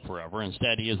in hell forever.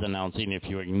 Instead, he is announcing, if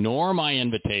you ignore my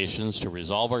invitations to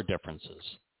resolve our differences,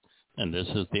 then this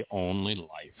is the only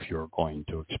life you're going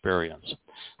to experience.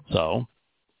 So,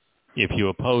 if you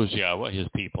oppose Yahweh, his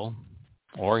people,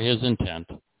 or his intent,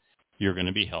 you're going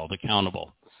to be held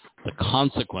accountable. The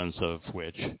consequence of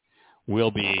which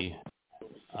will be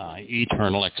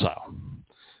eternal exile.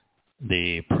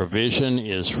 The provision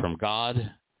is from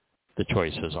God. The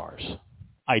choice is ours.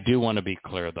 I do want to be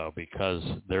clear, though, because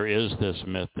there is this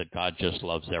myth that God just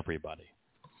loves everybody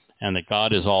and that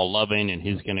God is all loving and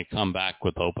he's going to come back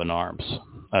with open arms.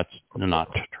 That's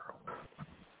not true.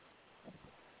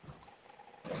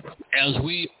 As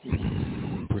we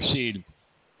proceed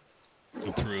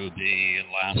through the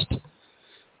last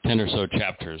 10 or so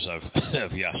chapters of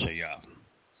Yeshaya,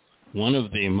 one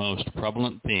of the most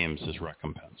prevalent themes is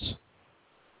recompense.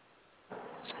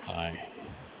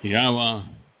 Yahweh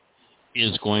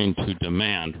is going to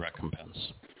demand recompense.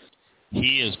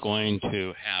 He is going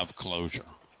to have closure.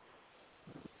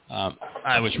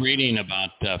 I was reading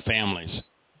about families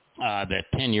that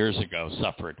 10 years ago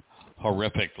suffered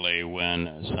horrifically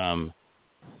when some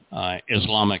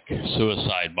Islamic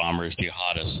suicide bombers,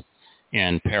 jihadists,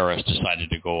 in Paris decided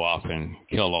to go off and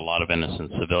kill a lot of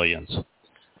innocent civilians.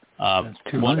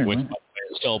 One of which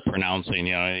is still pronouncing,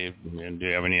 do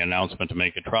you have any announcement to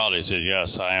make a trial? He says, yes,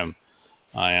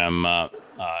 I am,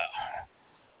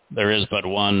 there is but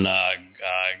one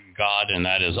God, and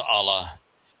that is Allah,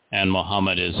 and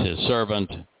Muhammad is his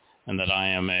servant, and that I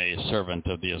am a servant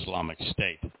of the Islamic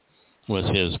State, was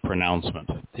his pronouncement.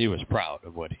 He was proud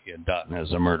of what he had done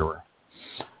as a murderer,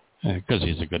 because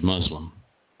he's a good Muslim.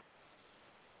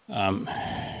 When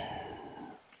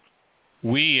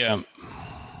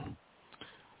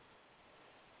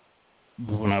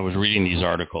I was reading these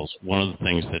articles, one of the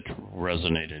things that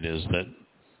resonated is that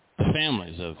the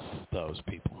families of those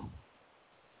people,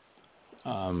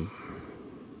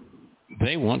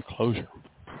 they want closure.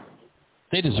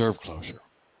 They deserve closure.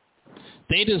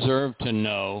 They deserve to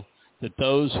know that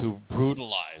those who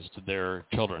brutalized their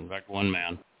children, in fact, one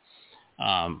man,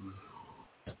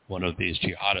 one of these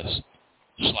jihadists,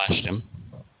 slashed him,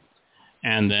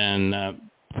 and then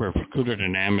precluded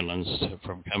an ambulance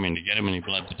from coming to get him, and he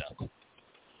bled to death.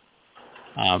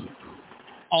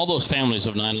 All those families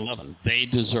of 9/11, they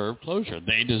deserve closure.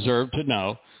 They deserve to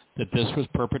know that this was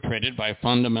perpetrated by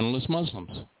fundamentalist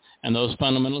Muslims. And those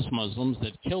fundamentalist Muslims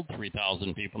that killed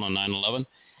 3,000 people on 9/11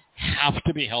 have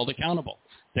to be held accountable.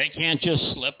 They can't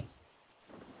just slip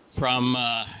from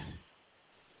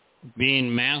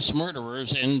being mass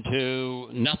murderers into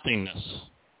nothingness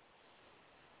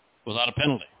without a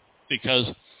penalty. Because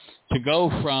to go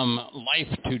from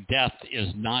life to death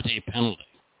is not a penalty.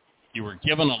 You were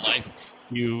given a life.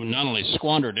 You not only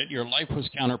squandered it, your life was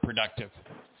counterproductive.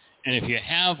 And if you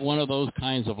have one of those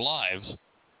kinds of lives,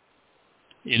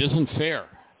 it isn't fair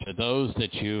to those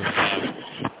that you have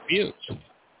abused.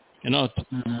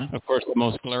 Of course, the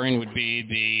most glaring would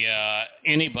be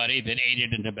anybody that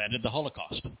aided and abetted the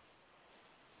Holocaust.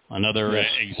 Another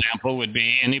example would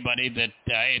be anybody that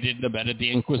aided and abetted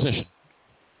the Inquisition.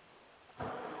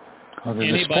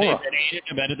 Anybody that aided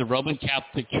and abetted the Roman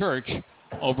Catholic Church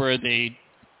over the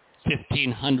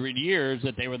 1,500 years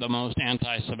that they were the most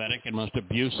anti-Semitic and most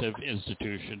abusive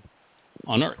institution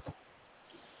on earth.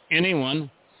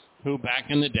 Anyone who back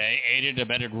in the day aided and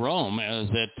abetted Rome as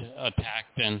it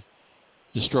attacked and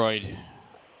destroyed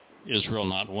Israel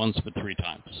not once but 3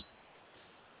 times.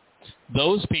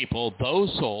 Those people,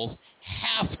 those souls,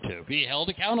 have to be held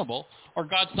accountable or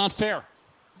God's not fair.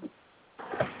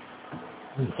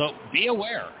 So be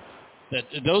aware that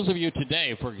those of you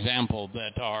today, for example,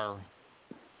 that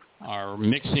are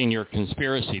mixing your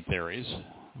conspiracy theories,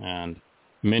 and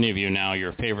many of you now,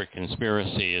 your favorite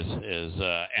conspiracy is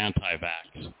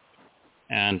anti-vax,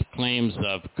 and claims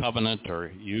of covenant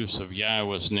or use of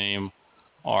Yahweh's name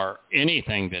or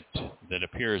anything that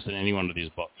appears in any one of these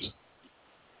books.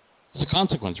 There's a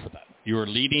consequence for that. You are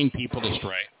leading people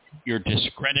astray. You're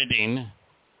discrediting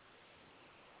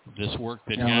this work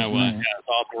that Yahweh has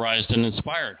authorized and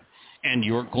inspired. And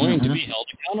you're going to be held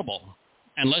accountable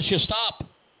unless you stop.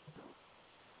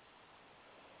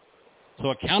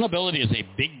 So accountability is a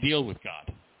big deal with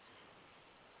God.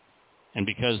 And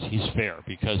because he's fair,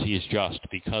 because he is just,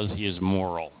 because he is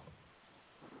moral.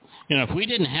 If we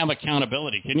didn't have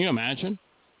accountability, can you imagine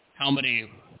how many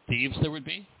thieves there would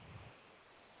be?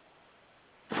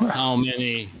 How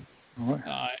many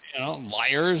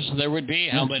liars there would be?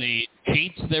 How many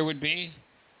cheats there would be?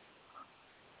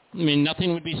 I mean,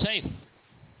 nothing would be safe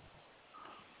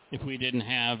if we didn't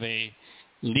have a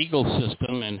legal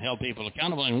system and held people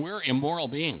accountable. And we're immoral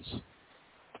beings.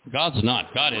 God's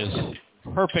not. God is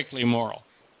perfectly moral.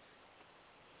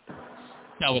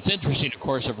 Now, what's interesting, of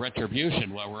course, of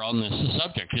retribution while we're on this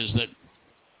subject is that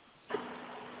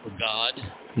God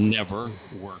never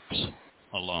works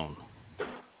alone.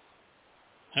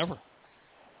 Ever.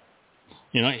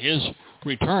 His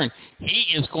return, he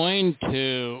is going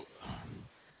to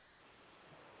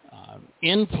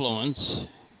influence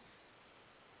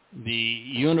the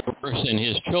universe and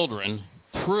his children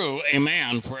through a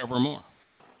man forevermore.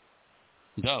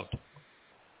 Dowd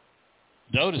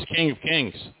is King of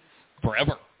Kings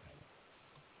forever.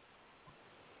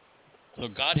 So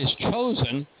God has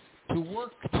chosen to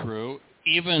work through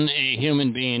even a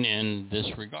human being in this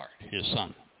regard, his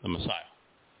son, the Messiah.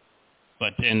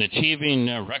 But in achieving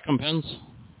recompense,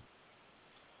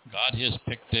 God has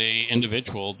picked a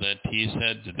individual that he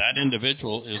said that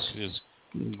individual is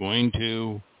going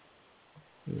to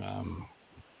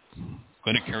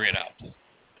carry it out.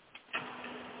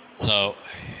 So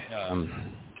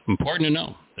important to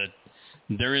know that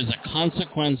there is a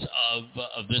consequence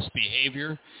of this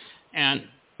behavior, and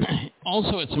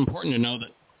also it's important to know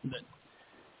that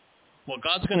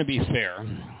God's going to be fair,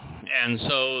 and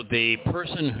so the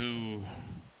person who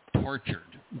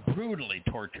brutally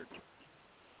tortured,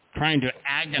 trying to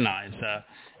agonize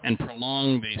and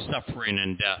prolong the suffering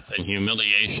and death and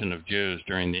humiliation of Jews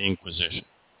during the Inquisition,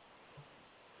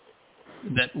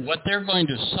 that what they're going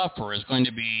to suffer is going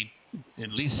to be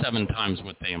at least 7 times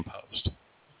what they imposed.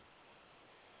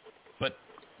 But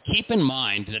keep in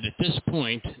mind that at this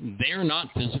point, they're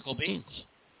not physical beings.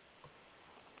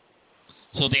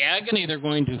 So the agony they're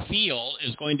going to feel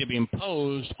is going to be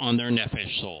imposed on their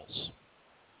nephesh souls.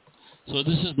 So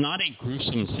this is not a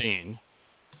gruesome scene,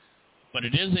 but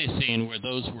it is a scene where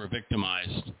those who were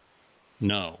victimized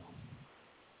know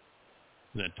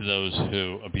that those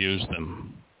who abused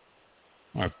them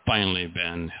are finally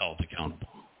been held accountable.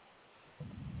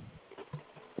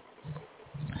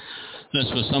 This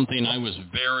was something I was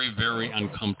very, very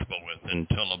uncomfortable with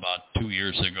until about 2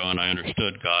 years ago, and I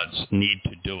understood God's need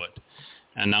to do it.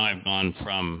 And now I've gone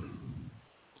from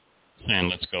saying,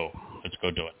 let's go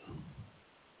do it.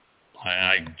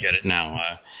 I get it now.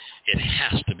 It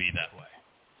has to be that way.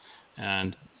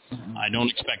 And I don't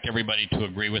expect everybody to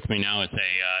agree with me now.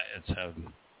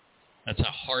 That's a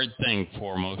hard thing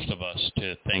for most of us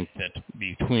to think that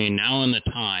between now and the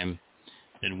time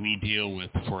that we deal with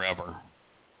forever,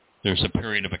 there's a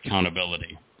period of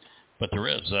accountability. But there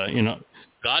is.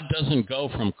 God doesn't go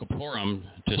from Kippurim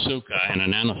to Sukkah in a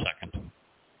nanosecond.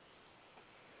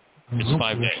 It's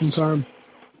 5 days.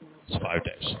 It's 5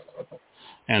 days.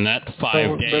 And that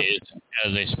 5 days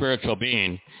as a spiritual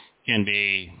being can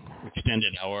be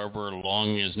extended however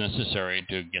long is necessary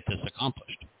to get this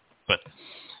accomplished. But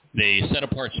the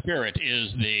set-apart spirit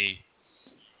is the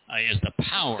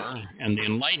power and the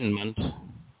enlightenment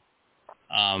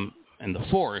and the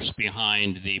force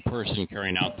behind the person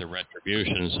carrying out the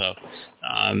retribution. So,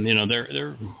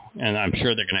 they're and I'm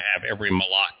sure they're going to have every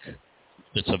malak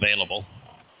that's available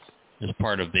as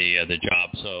part of the job.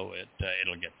 So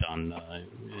it'll get done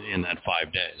in that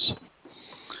 5 days.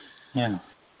 Yeah.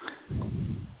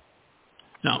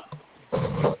 Now,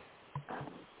 the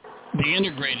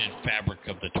integrated fabric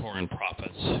of the Torah and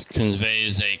prophets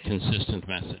conveys a consistent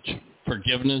message.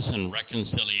 Forgiveness and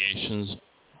reconciliations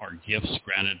are gifts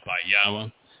granted by Yahweh.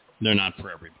 They're not for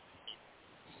everybody.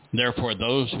 Therefore,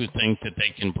 those who think that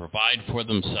they can provide for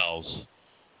themselves,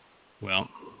 well,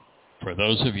 for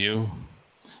those of you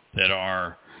that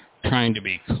are trying to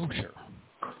be kosher,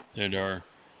 that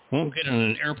won't get on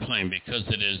an airplane because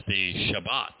it is the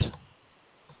Shabat,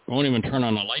 won't even turn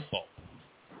on a light bulb,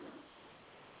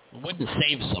 it wouldn't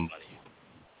save somebody.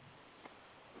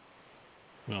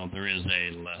 Well, there is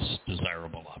a less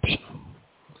desirable option.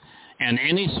 And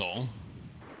any soul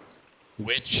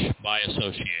which, by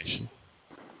association,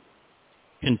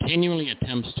 continually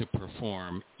attempts to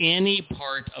perform any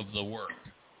part of the work,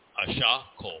 Asha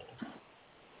Kol,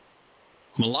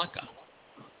 Malaka,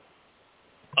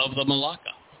 of the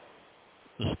Malaka,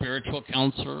 the spiritual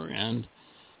counselor and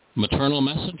maternal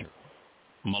messenger.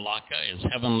 Malaka is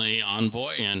heavenly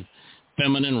envoy and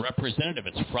feminine representative.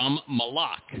 It's from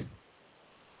Malak,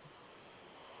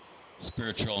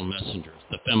 spiritual messengers,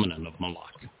 the feminine of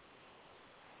Malak.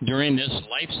 During this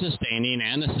life-sustaining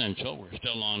and essential, we're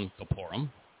still on Kippurim,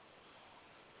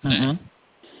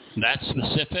 that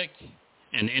specific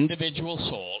and individual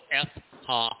soul, Eth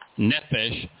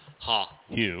ha-nefesh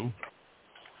ha-hu,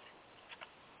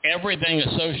 everything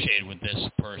associated with this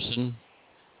person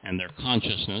and their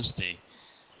consciousness, the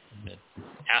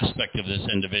aspect of this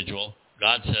individual,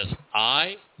 God says,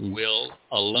 I will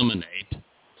eliminate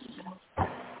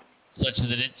such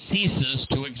that it ceases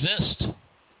to exist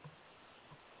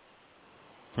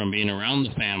from being around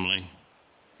the family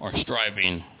or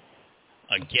striving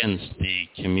against the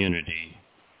community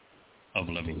of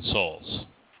living souls.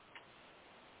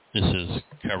 This is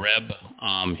Kareb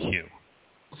Hu.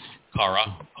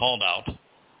 Kara called out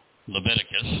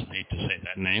Leviticus, I hate to say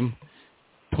that name,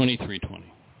 23:20.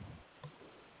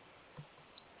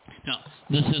 Now,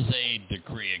 this is a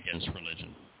decree against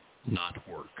religion, not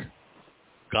work.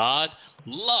 God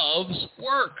loves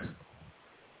work.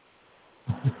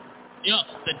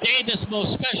 The day that's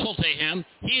most special to him,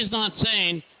 he's not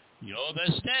saying,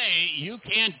 this day you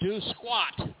can't do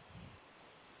squat.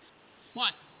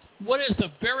 What? What is the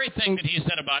very thing that he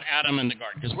said about Adam in the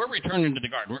garden? Because we're returning to the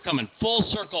garden. We're coming full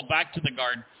circle back to the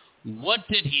garden. What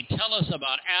did he tell us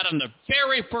about Adam? The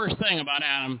very first thing about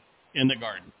Adam in the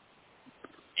garden.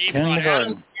 He brought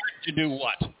Adam to do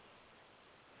what?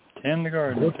 Tend the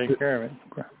garden. Take care of it.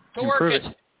 To work it.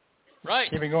 Right.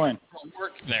 Keep it going. To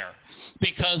work there.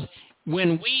 Because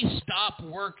when we stop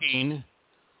working,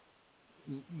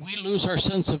 we lose our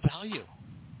sense of value.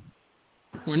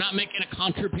 We're not making a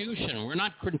contribution. We're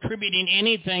not contributing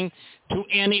anything to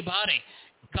anybody.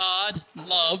 God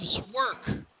loves work.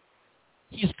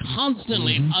 He's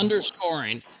constantly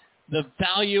underscoring the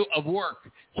value of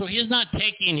work. So he's not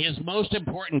taking his most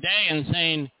important day and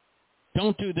saying,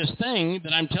 don't do this thing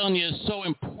that I'm telling you is so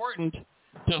important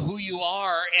to who you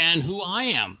are and who I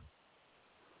am.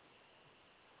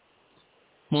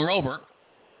 Moreover,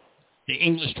 the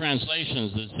English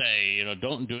translations that say,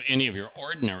 don't do any of your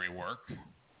ordinary work,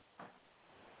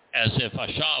 as if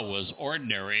Asha was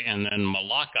ordinary and then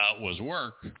Malaka was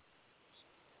work,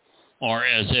 or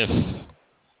as if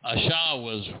Asha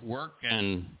was work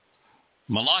and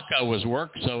Malaka was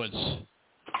work, so it's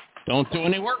don't do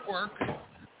any work.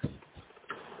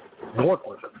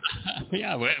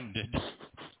 Yeah, when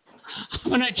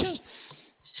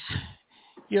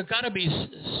you got to be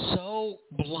so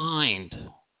blind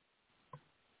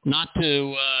not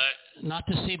to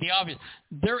see the obvious.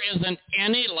 There isn't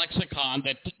any lexicon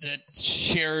that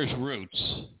shares roots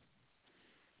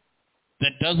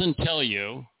that doesn't tell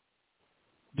you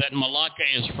that Malaka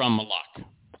is from Malak.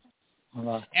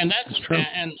 And that's true.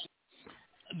 And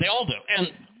they all do.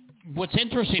 And what's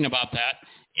interesting about that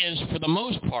is, for the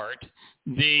most part,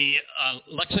 the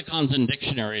lexicons and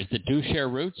dictionaries that do share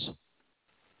roots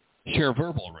share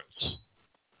verbal roots.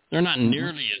 They're not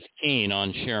nearly as keen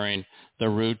on sharing the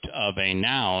root of a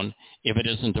noun if it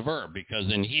isn't a verb,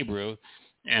 because in Hebrew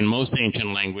and most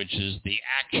ancient languages, the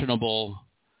actionable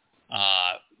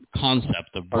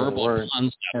concept, the verbal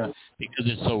concept, because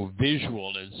it's so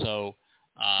visual, it's so,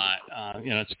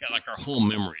 it's got like our whole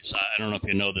memories. I don't know if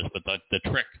you know this, but the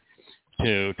trick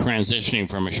to transitioning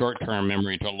from a short-term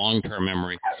memory to a long-term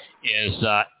memory is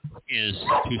to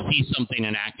see something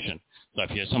in action. So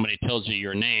if somebody tells you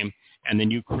your name and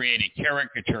then you create a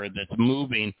caricature that's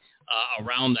moving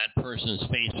around that person's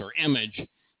face or image.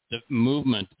 The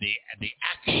movement, the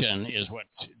action is what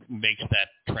makes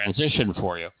that transition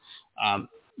for you.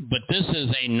 But this is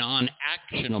a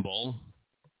non-actionable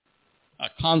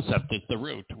concept. It's the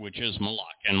root, which is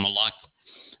malak. And malak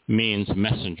means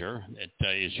messenger. It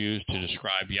is used to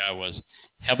describe Yahweh's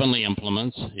heavenly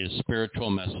implements, his spiritual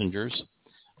messengers.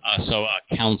 So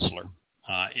a counselor,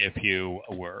 if you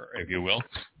will.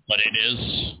 But it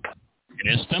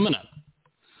is feminine.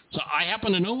 So I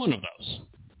happen to know one of those.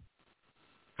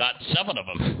 Got 7 of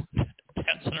them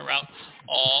dancing around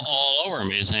all over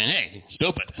me saying, hey,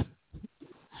 stupid.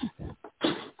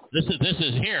 This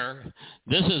is here.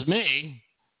 This is me.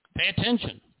 Pay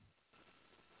attention.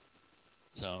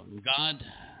 So God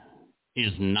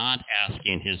is not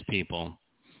asking his people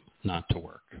not to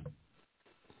work.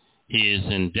 He is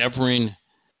endeavoring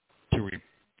to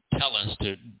tell us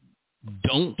to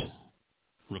don't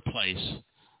replace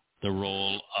the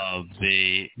role of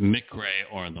the mikre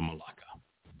or the malaka.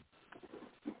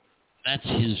 That's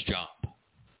his job.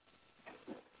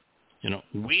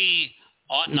 We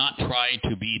ought not try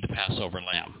to be the Passover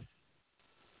lamb.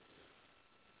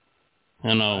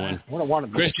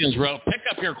 When Christians wrote, pick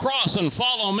up your cross and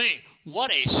follow me. What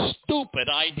a stupid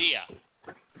idea.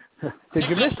 Did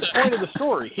you miss the point of the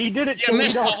story? He did it so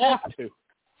we don't have to.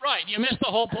 Right, you missed the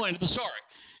whole point of the story.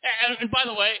 And by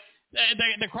the way,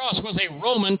 the cross was a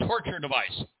Roman torture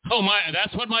device. Oh my,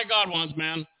 that's what my God wants,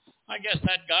 man. I guess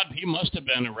that God, he must have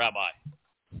been a rabbi.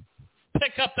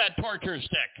 Pick up that torture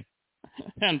stick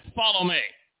and follow me.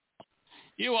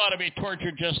 You ought to be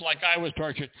tortured just like I was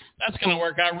tortured. That's going to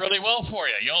work out really well for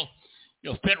you.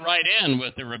 You'll fit right in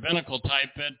with the rabbinical type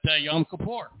at Yom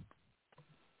Kippur.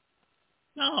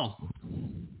 No.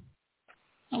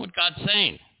 Not what God's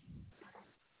saying.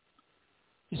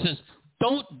 He says,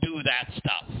 don't do that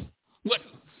stuff.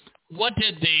 What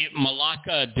did the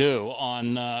Malaka do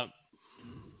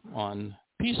on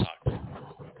Pesach?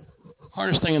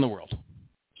 Hardest thing in the world.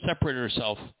 Separated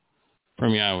herself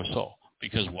from Yahweh's soul.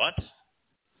 Because what?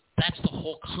 That's the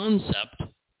whole concept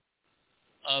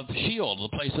of Sheol,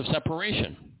 the place of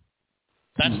separation.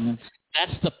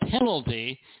 That's the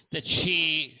penalty that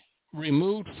she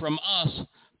removed from us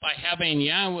by having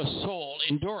Yahweh's soul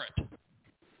endure it.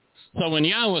 So when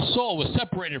Yahweh's soul was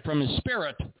separated from his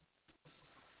spirit,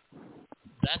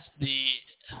 that's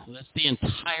the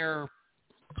entire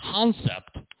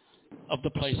concept of the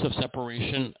place of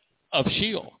separation of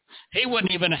Sheol. He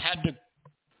wouldn't even have had to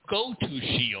go to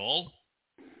Sheol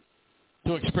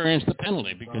to experience the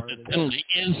penalty, because the penalty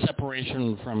is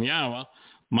separation from Yahweh.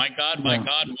 My God, why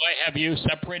have you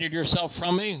separated yourself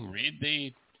from me? Read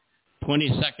the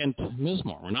 22nd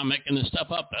Mizmor. We're not making this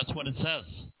stuff up. That's what it says.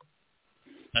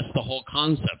 That's the whole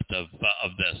concept of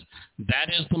this. That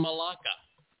is the Malaka.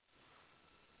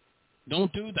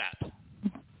 Don't do that.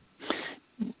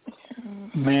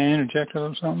 May I interject a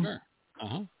little something? Sure.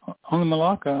 Uh-huh. On the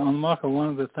Malaka, one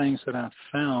of the things that I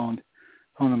found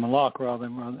on the Malak, rather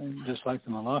just like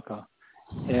the Malaka,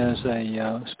 is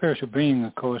a spiritual being,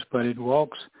 of course, but it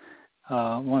walks.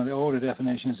 One of the older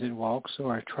definitions, it walks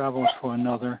or it travels for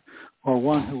another, or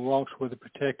one who walks with a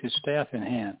protected staff in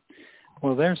hand.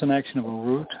 Well, there's an actionable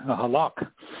root, a halak,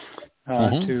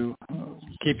 to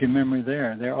keep your memory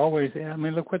there. They're always,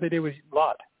 look what they did with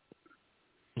Lot.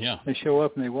 Yeah. They show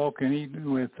up and they walk and eat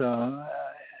with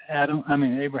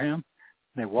Abraham.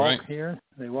 They walk here,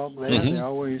 they walk there. They're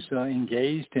always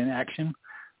engaged in action.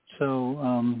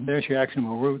 So there's your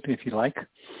actionable root, if you like,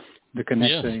 to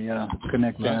connect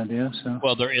the idea. So.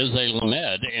 Well, there is a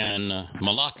lamed in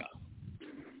Malaka,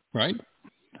 right?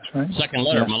 That's right. Second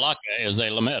letter of Malaka is a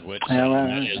lamed, which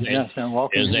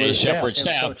is a shepherd's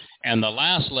staff. And the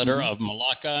last letter of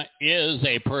Malaka is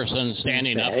a person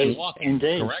standing up and walking.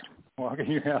 Engaged. Correct?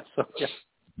 Walking,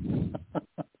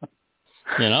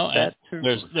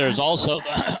 There's also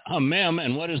a mem,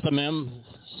 and what is the mem?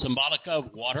 Symbolic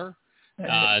of water,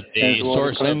 the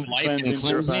source of life and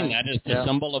cleansing. That is the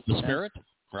symbol of the Spirit,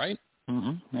 right?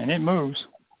 Mm-hmm. And it moves.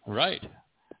 Right.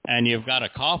 And you've got a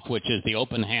cough, which is the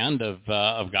open hand of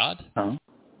God. Uh-huh.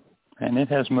 And it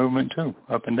has movement too,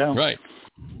 up and down. Right.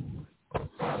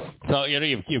 So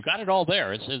you've got it all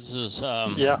there. It's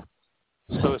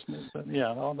So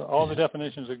all the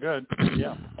definitions are good.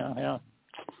 Yeah.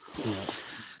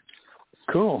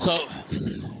 Cool. So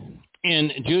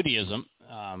in Judaism,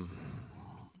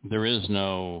 there is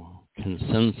no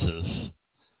consensus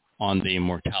on the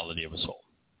immortality of a soul.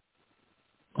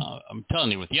 I'm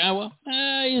telling you, with Yahweh,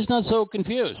 he's not so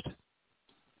confused.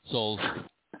 Souls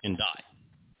can die.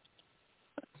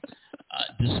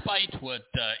 Despite what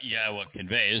Yahweh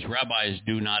conveys, rabbis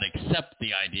do not accept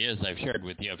the idea, as I've shared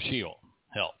with you, of Sheol,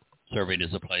 hell, serving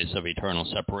as a place of eternal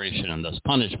separation and thus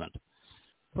punishment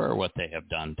for what they have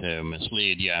done to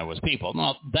mislead Yahweh's people.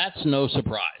 Now, that's no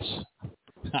surprise.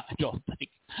 I don't think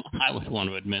I would want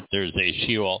to admit there's a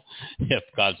Sheol if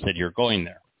God said you're going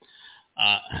there.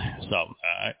 So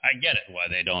I get it why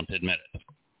they don't admit it.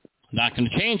 Not going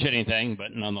to change anything,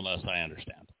 but nonetheless I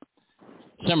understand.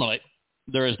 Similarly,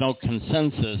 there is no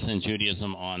consensus in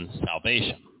Judaism on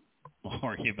salvation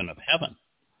or even of heaven,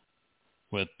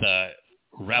 with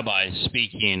rabbis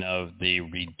speaking of the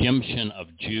redemption of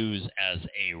Jews as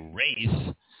a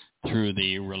race through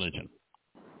the religion.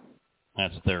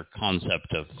 That's their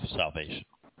concept of salvation.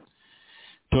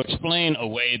 To explain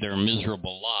away their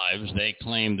miserable lives, they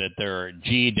claim that their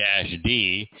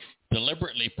G-D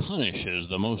deliberately punishes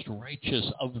the most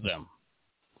righteous of them,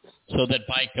 so that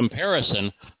by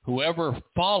comparison, whatever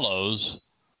follows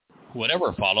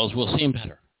will seem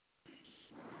better.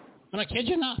 And I kid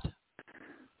you not.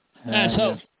 And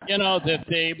so, that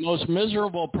the most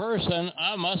miserable person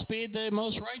must be the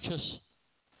most righteous.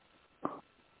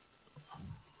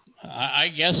 I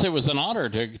guess it was an honor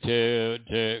to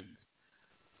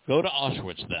go to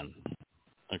Auschwitz then,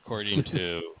 according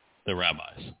to the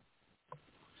rabbis.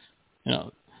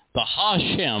 The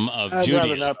Hashem of I'd Judaism.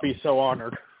 rather not be so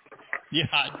honored.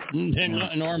 Yeah,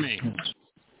 nor me.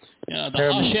 The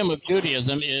Hashem of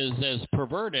Judaism is as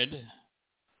perverted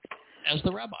as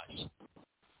the rabbis.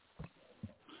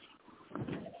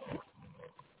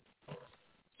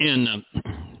 In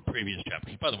previous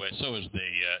chapters, by the way, so is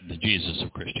the Jesus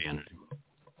of Christianity.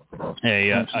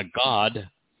 A God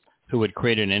who would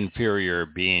create an inferior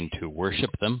being to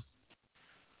worship them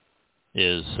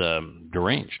is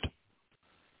deranged.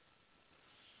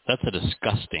 That's a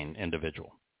disgusting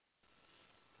individual.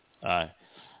 I'm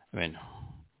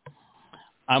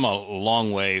a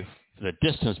long way. The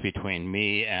distance between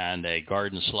me and a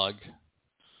garden slug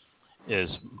is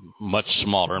much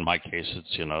smaller. In my case,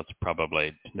 it's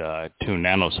probably 2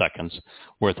 nanoseconds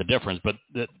worth of difference. But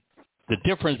the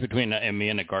difference between me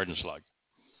and a garden slug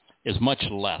is much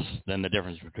less than the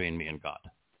difference between me and God.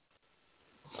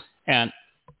 And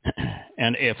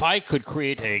if I could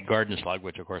create a garden slug,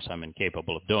 which of course I'm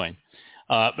incapable of doing,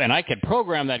 and I could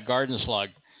program that garden slug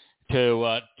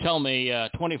to tell me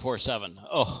 24/7,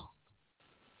 oh,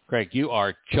 Greg, you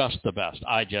are just the best.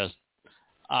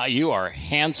 You are a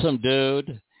handsome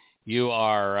dude. You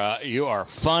are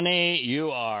funny.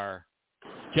 You are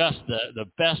just the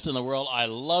best in the world. I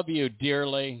love you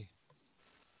dearly.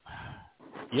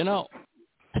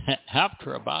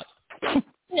 After about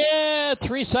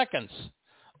 3 seconds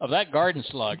of that garden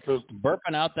slug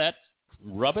burping out that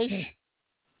rubbish,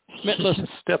 listen,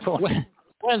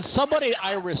 when somebody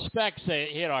I respect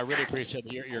say, I really appreciate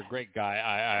it. You're a great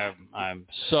guy. I'm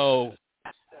so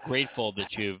grateful that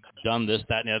you've done this,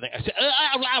 that, and the other thing. I say,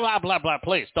 blah, blah, blah, blah.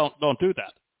 Please don't do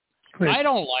that. Please. I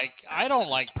don't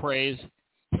like praise,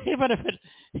 even if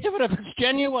it's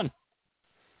genuine.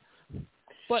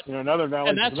 But another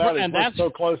knowledge that's so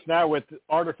close now with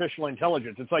artificial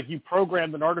intelligence. It's like you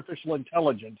programmed an artificial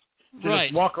intelligence to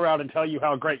just walk around and tell you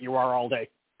how great you are all day.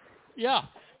 Yeah.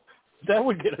 That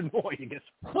would get annoying.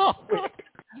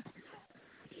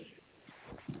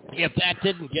 If that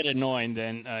didn't get annoying,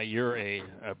 then you're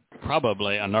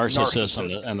probably a narcissist.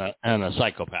 And a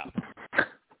psychopath.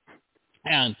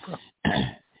 And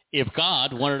if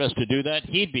God wanted us to do that,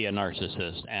 he'd be a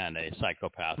narcissist and a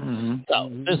psychopath. Mm-hmm. So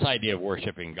this idea of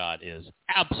worshiping God is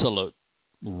absolute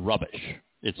rubbish.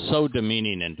 It's so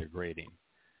demeaning and degrading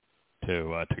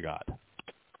to God.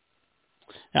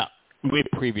 Now, we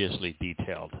previously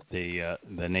detailed the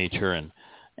nature,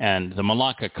 and the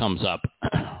Malaka comes up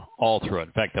all through it.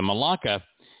 In fact, the Malaka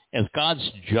is God's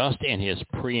just in his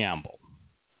preamble,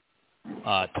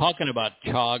 talking about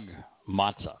Chag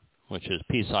Matzah, which is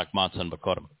Pesach, Matzah, and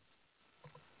Bakorim.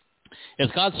 As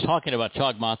God's talking about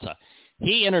Chag Matzah,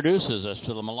 he introduces us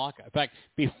to the Malaka. In fact,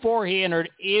 before he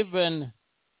even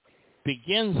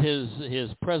begins his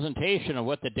presentation of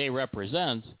what the day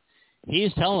represents,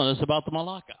 he's telling us about the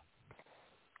Malaka.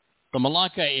 The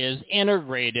Malaka is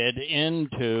integrated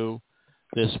into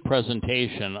this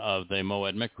presentation of the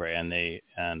Moed Mikra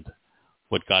and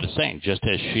what God is saying, just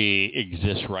as she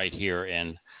exists right here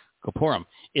in Kippurim.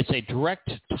 It's a direct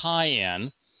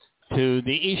tie-in to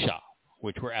the Isha,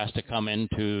 which we're asked to come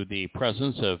into the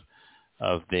presence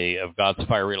of God's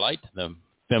fiery light, the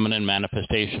feminine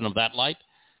manifestation of that light.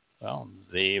 Well,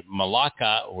 the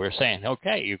Malaka, we're saying,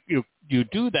 okay, you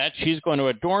do that, she's going to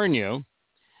adorn you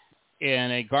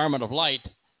in a garment of light.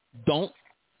 Don't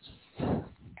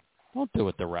do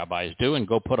what the rabbis do and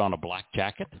go put on a black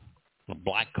jacket. A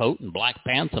black coat and black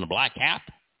pants and a black hat.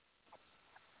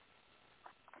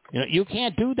 You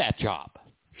can't do that job.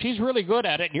 She's really good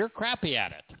at it, and you're crappy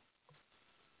at it.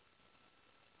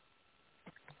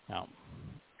 Now,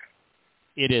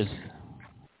 it is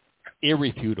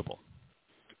irrefutable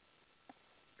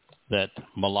that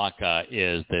Malaka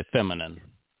is the feminine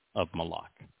of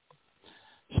Malak,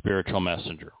 spiritual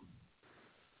messenger.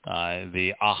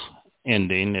 The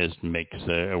ending makes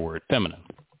a word feminine.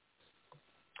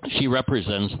 She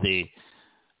represents the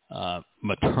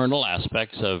maternal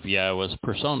aspects of Yahweh's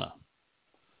persona,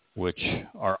 which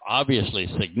are obviously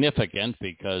significant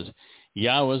because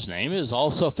Yahweh's name is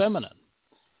also feminine.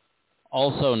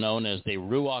 Also known as the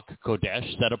Ruach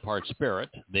Kodesh, set-apart spirit,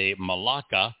 the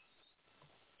Malaka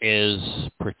is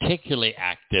particularly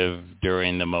active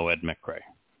during the Moed Mikre.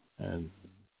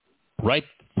 Right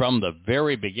from the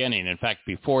very beginning, in fact,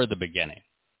 before the beginning,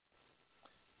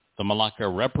 the Malaka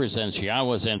represents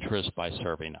Yahweh's interest by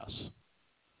serving us.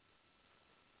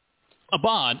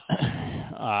 Abad,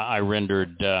 I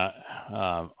rendered,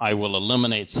 I will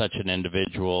eliminate such an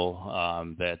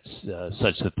individual that's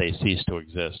such that they cease to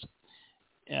exist.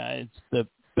 It's the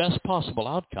best possible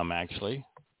outcome, actually,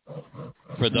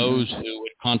 for those who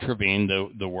would contravene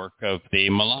the work of the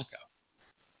Malaka.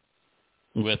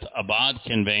 With Abad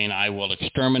conveying, I will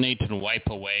exterminate and wipe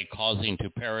away, causing to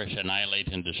perish, annihilate,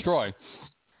 and destroy,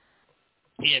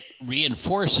 it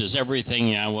reinforces everything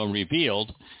Yahweh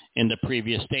revealed in the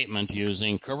previous statement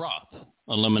using karath,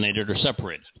 eliminated or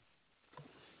separated.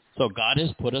 So God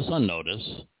has put us on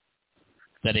notice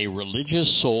that a religious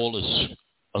soul is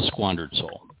a squandered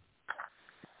soul.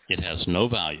 It has no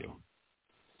value.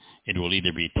 It will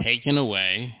either be taken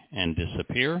away and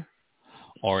disappear,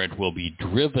 or it will be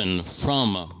driven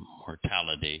from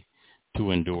mortality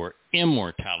to endure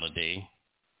immortality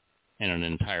in an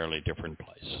entirely different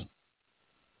place.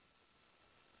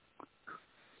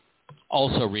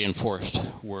 Also reinforced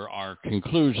were our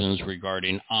conclusions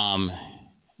regarding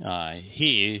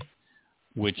he,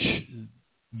 which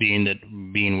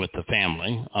being with the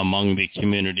family, among the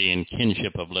community and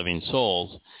kinship of living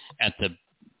souls, at the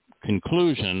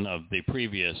conclusion of the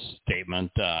previous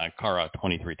statement, Kara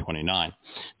 23:29.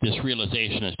 This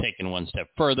realization is taken one step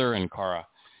further in Kara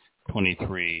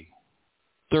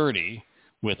 23:30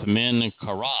 with min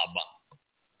karab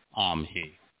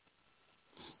he.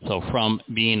 So from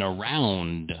being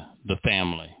around the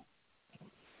family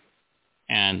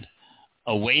and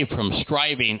away from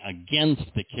striving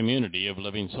against the community of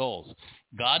living souls.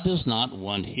 God does not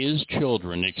want his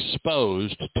children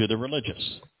exposed to the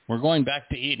religious. We're going back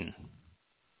to Eden.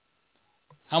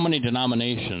 How many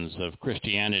denominations of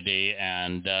Christianity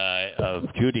and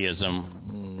of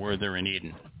Judaism were there in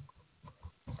Eden?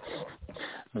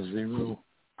 Zero.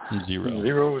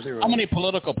 How many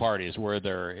political parties were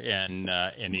there in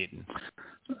Eden?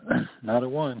 Not a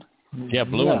one. Yeah,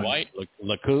 blue and white,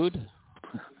 Likud?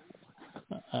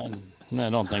 No, I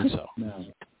don't think so.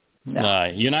 No.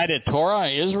 United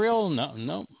Towrah, Israel? No.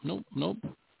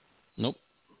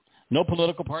 No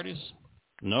political parties.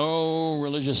 No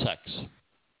religious sects.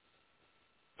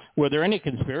 Were there any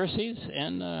conspiracies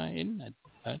in Eden?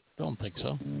 I don't think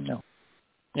so. No.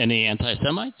 Any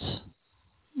anti-Semites?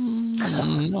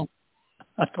 No.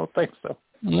 I don't think so.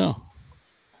 No.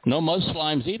 No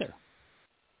Muslims either.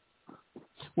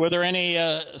 Were there any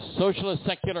socialist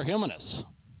secular humanists?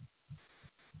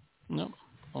 No.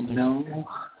 No.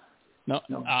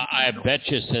 I bet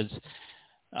you since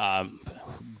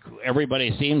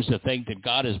everybody seems to think that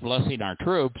God is blessing our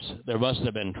troops, there must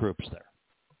have been troops there.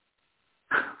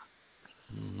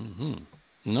 Mm-hmm.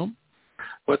 No.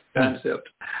 What concept?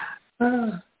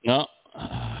 No.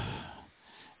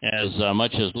 As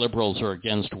much as liberals are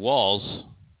against walls,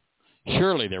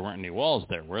 surely there weren't any walls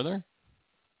there, were there?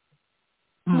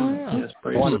 Yes,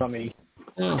 protecting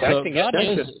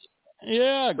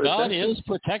God is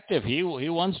protective. He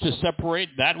wants to separate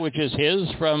that which is his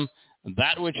from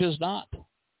that which is not.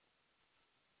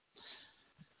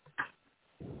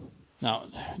 Now,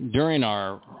 during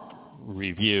our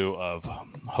review of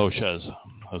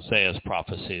Hosea's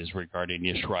prophecies regarding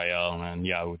Yisrael and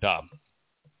Yehudah,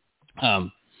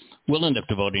 we'll end up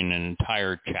devoting an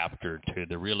entire chapter to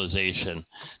the realization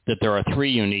that there are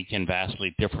three unique and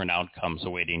vastly different outcomes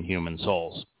awaiting human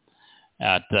souls.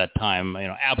 At that time,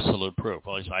 absolute proof,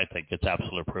 at least I think it's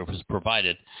absolute proof, is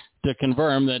provided to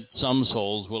confirm that some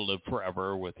souls will live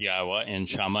forever with Yahweh in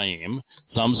Shamayim,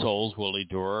 some souls will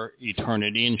endure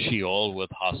eternity in Sheol with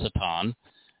Hasatan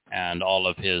and all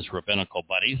of his rabbinical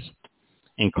buddies,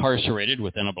 incarcerated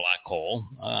within a black hole.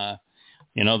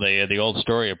 The old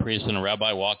story, a priest and a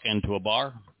rabbi walk into a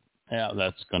bar. Yeah,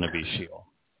 that's going to be Sheol.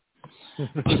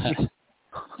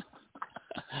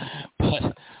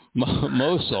 But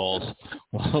most souls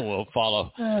will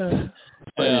follow.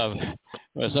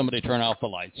 Somebody turn off the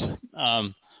lights.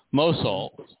 Most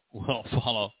souls will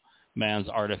follow man's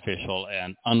artificial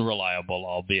and unreliable,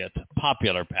 albeit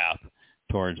popular, path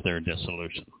towards their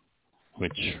dissolution,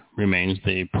 which remains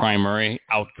the primary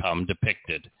outcome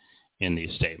depicted in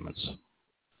these statements.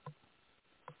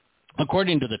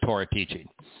 According to the Torah teaching,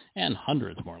 and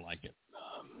hundreds more like it,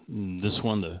 this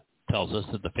one tells us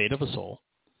that the fate of a soul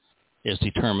is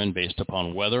determined based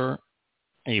upon whether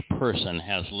a person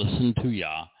has listened to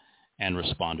Yah and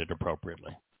responded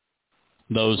appropriately.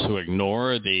 Those who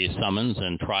ignore the summons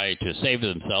and try to save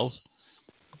themselves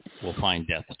will find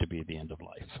death to be the end of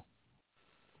life.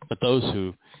 But those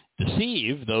who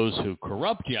deceive, those who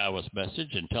corrupt Yahweh's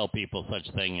message and tell people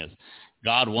such thing as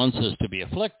God wants us to be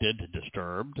afflicted,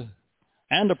 disturbed,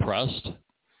 and oppressed,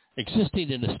 existing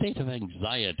in a state of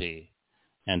anxiety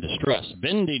and distress,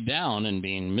 bending down and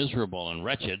being miserable and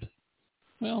wretched,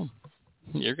 well,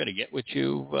 you're going to get what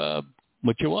you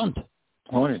want.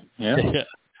 Yeah.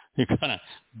 You're gonna.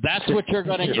 That's what you're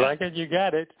going to get. You like it, you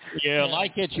got it. You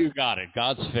like it, you got it.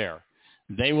 God's fair.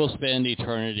 They will spend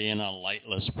eternity in a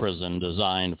lightless prison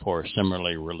designed for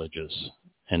similarly religious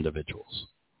individuals.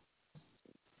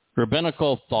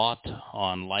 Rabbinical thought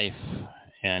on life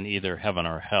and either heaven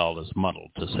or hell is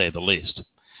muddled, to say the least.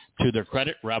 To their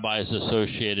credit, rabbis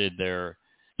associated their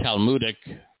Talmudic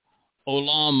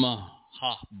Olam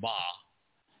Haba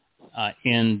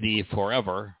in the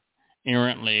forever,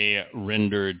 errantly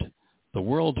rendered the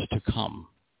world to come.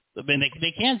 I mean,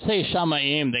 they can't say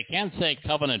Shamayim, they can't say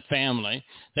covenant family,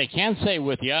 they can't say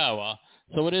with Yahweh,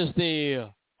 so it is the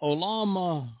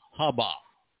Olam Haba,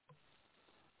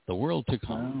 the world to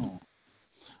come,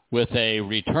 with a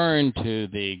return to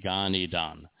the Gan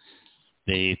Eden.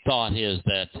 The thought is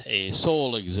that a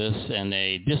soul exists in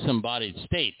a disembodied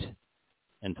state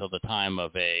until the time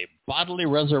of a bodily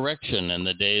resurrection in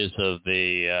the days of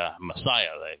the Messiah.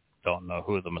 They don't know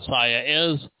who the Messiah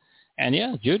is. And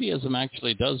yeah, Judaism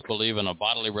actually does believe in a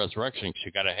bodily resurrection because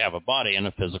you got to have a body in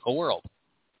a physical world.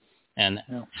 And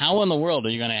how in the world are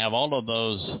you going to have all of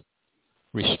those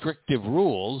restrictive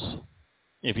rules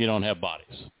if you don't have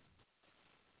bodies?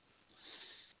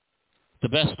 The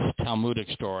best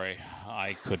Talmudic story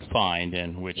I could find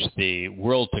in which the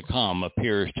world to come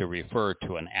appears to refer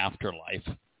to an afterlife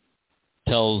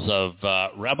tells of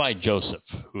Rabbi Joseph,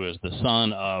 who is the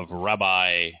son of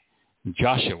Rabbi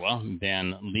Joshua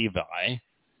ben Levi,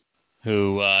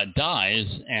 who dies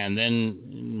and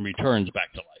then returns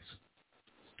back to life.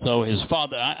 So his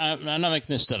father, I'm not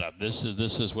making this up. This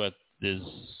is what is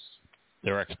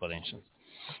their explanation.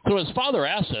 So his father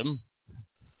asked him,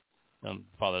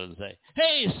 father doesn't say,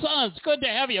 "Hey, son, it's good to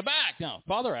have you back." No,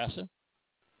 father asked him,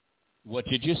 "What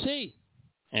did you see?"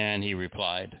 And he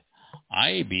replied,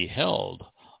 "I beheld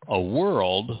a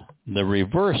world the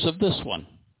reverse of this one.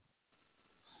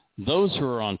 Those who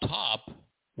are on top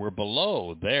were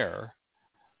below there,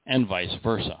 and vice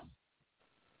versa."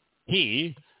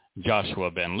 He, Joshua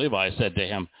ben Levi, said to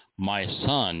him, "My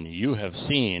son, you have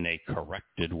seen a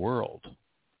corrected world."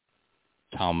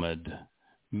 Talmud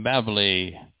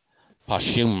Bavli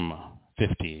Pashim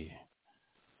 50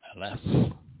 Aleph.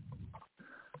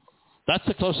 That's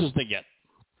the closest they get.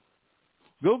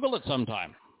 Google it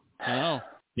sometime.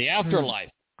 The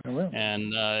afterlife.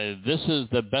 And this is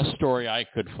the best story I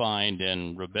could find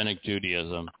in Rabbinic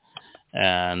Judaism.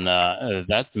 And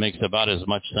that makes about as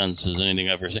much sense as anything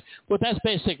I've ever seen. What that's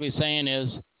basically saying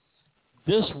is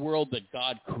this world that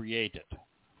God created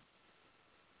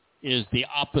is the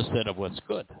opposite of what's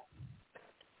good.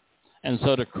 And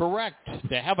so to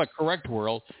have a correct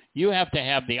world, you have to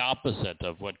have the opposite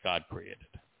of what God created.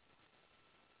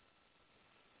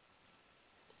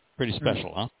 Pretty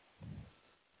special, huh?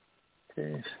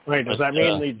 Wait, does that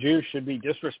mean the Jews should be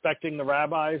disrespecting the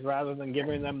rabbis rather than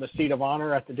giving them the seat of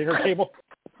honor at the dinner table?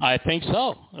 I think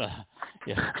so.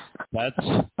 Yeah, that's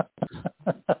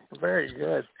very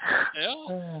good.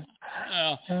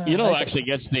 Actually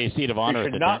gets the seat of honor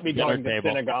at the dinner table. You should not be going to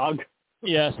synagogue.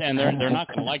 Yes, and they're not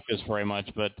going to like this very much,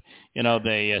 but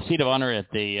the seat of honor at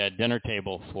the dinner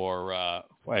table for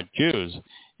Jews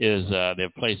is the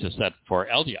place is set for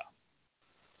Elia.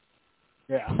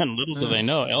 Yeah. And little do they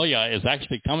know, Elia is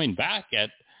actually coming back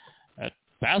at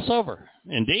Passover.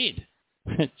 Indeed,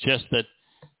 just that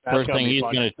first thing he's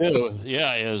going to do,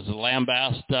 is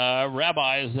lambast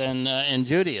rabbis in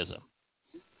Judaism.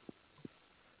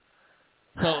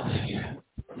 So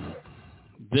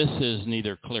this is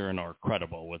neither clear nor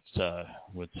credible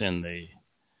what's in the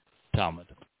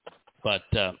Talmud, but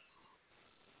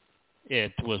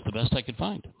it was the best I could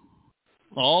find.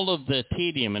 all of the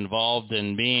tedium involved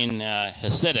in being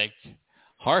Hasidic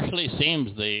hardly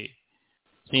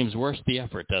seems worth the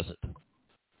effort, does it?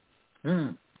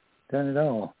 Not at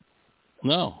all.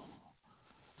 No.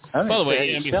 By the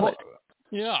way,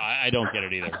 I don't get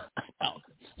it either. Now,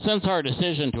 since our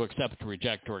decision to accept,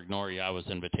 reject, or ignore Yahweh's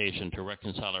invitation to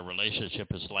reconcile our relationship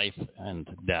as life and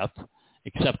death,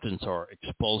 acceptance or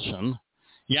expulsion,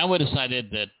 Yahweh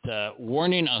decided that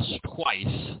warning us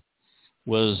twice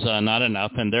was not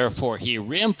enough, and therefore he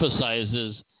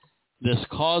reemphasizes this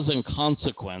cause and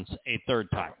consequence a third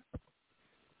time.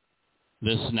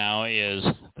 This now is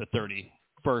the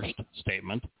 31st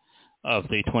statement of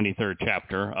the 23rd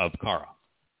chapter of Towrah.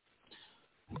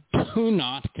 Do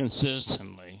not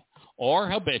consistently or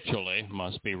habitually,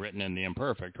 must be written in the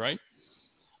imperfect, right?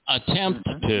 Attempt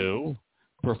to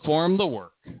perform the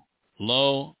work,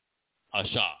 lo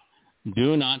asha.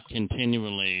 Do not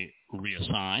continually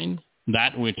reassign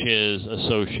that which is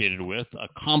associated with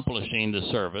accomplishing the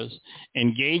service,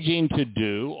 engaging to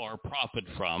do or profit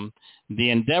from the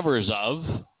endeavors of,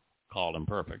 called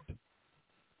imperfect,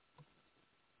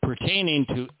 pertaining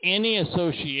to any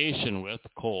association with,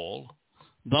 kol,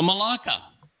 the malaka,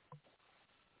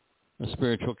 the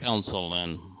spiritual counsel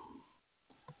and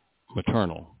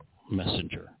maternal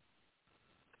messenger.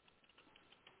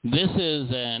 This is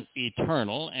an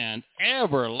eternal and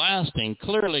everlasting,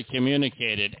 clearly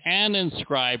communicated and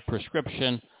inscribed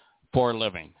prescription for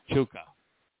living, chukah,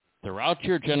 throughout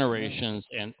your generations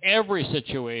in every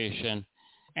situation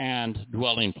and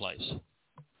dwelling place.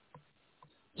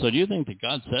 So do you think that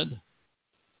God said,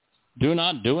 do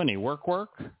not do any work?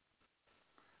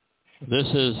 This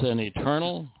is an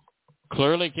eternal,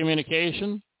 clearly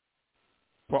communication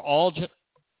for all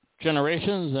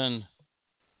generations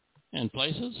and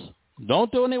places.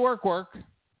 Don't do any work, or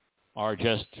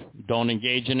just don't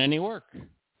engage in any work.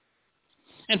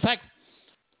 In fact,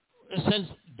 since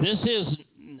this is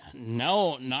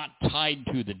now not tied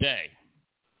to the day,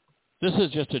 this is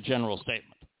just a general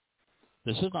statement.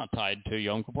 This is not tied to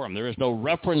Yom Kippurim. There is no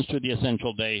reference to the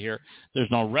essential day here. There's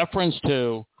no reference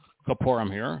to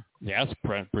Kippurim here. Yes,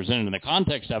 presented in the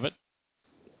context of it.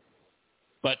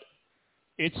 But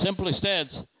it simply says,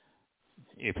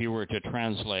 if you were to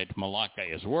translate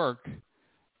Malaka as work,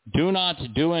 do not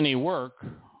do any work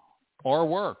or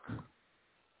work.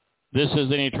 This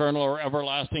is an eternal or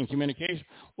everlasting communication.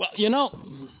 Well,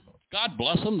 God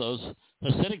bless them, those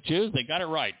Hasidic Jews, they got it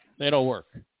right. They don't work.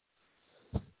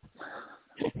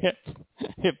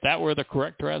 If that were the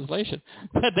correct translation,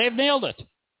 they've nailed it.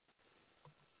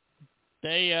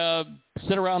 They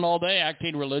sit around all day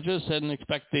acting religious and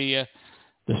expect the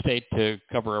state to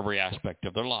cover every aspect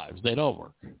of their lives. They don't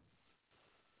work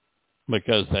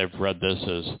because they've read this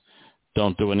as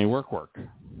don't do any work.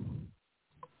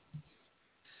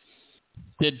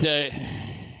 Did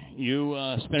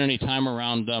you spend any time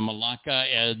around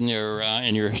Malaka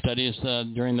in your studies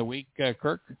during the week,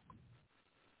 Kirk?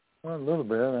 Well, a little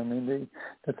bit. I mean,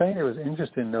 the thing that was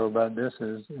interesting though about this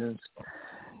is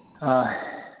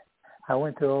I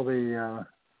went to all the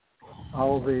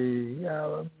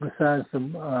besides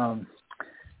the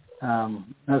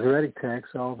Masoretic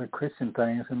texts, all the Christian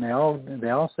things, and they all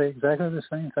say exactly the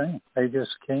same thing. They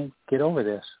just can't get over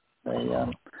this.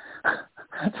 Well,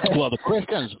 the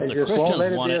Christians won't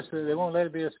let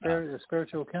it be a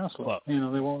spiritual counselor. Well,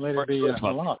 they won't let it be a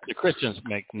lot. The Christians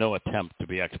make no attempt to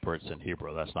be experts in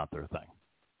Hebrew. That's not their thing.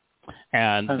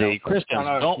 And the Christians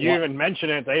don't. You even mention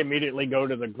it, they immediately go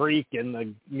to the Greek and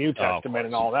the New Testament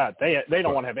and all that. They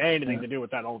don't want to have anything to do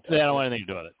with that Old Testament. They don't want anything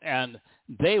to do with it, and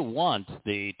they want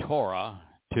the Torah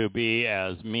to be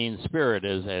as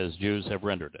mean-spirited as Jews have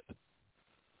rendered it.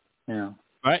 Yeah.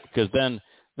 Right, because then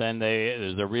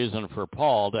there's a reason for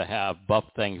Paul to have buff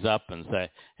things up and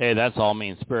say, "Hey, that's all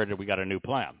mean-spirited. We got a new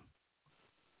plan."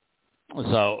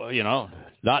 So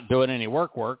not doing any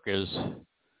work is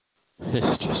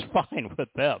just fine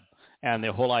with them, and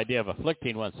the whole idea of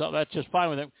afflicting oneself, that's just fine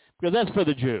with them because that's for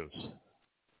the Jews.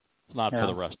 It's not for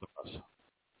the rest of us,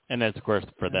 and that's of course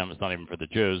for them. It's not even for the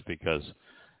Jews because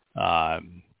the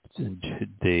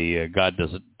God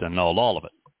doesn't annul all of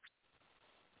it.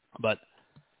 But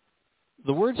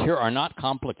the words here are not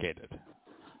complicated.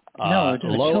 No,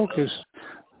 the choke is...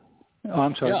 Oh,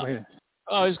 I'm sorry. Yeah. Go ahead.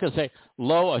 I was going to say,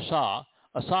 lo asah.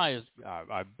 Asah is,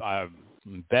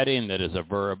 I'm betting that as a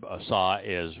verb, asah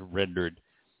is rendered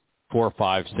 400,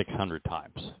 500, 600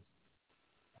 times.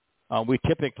 We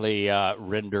typically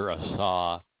render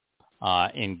asah,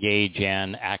 engage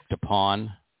in, act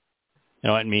upon.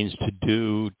 It means to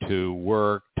do, to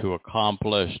work, to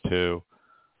accomplish, to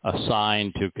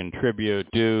assign, to contribute,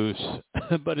 do,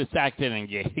 but it's act and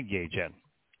engage in.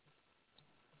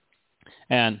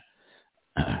 And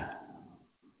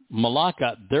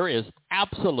Malacca, there is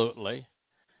absolutely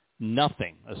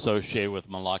nothing associated with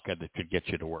Malacca that could get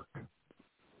you to work.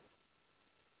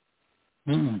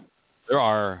 Mm. There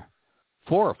are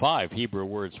 4 or 5 Hebrew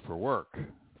words for work,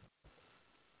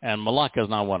 and Malacca is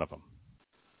not one of them.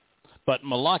 But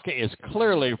Malacca is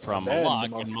clearly from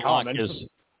Malak, and Malak is,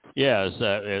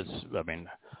 I mean,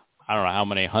 I don't know how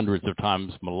many hundreds of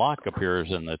times Malak appears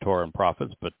in the Torah and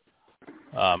Prophets, but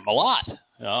a lot,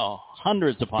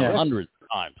 hundreds upon hundreds of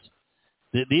times.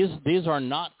 These are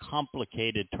not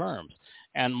complicated terms,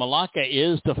 and Malacca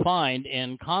is defined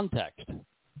in context.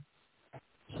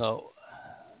 So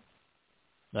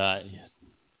the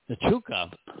Chukka,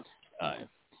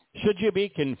 should you be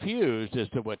confused as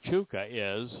to what Chukka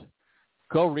is,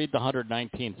 go read the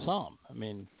 119th Psalm. I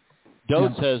mean,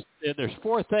 Dode says there's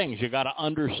 4 things you got to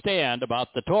understand about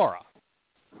the Torah,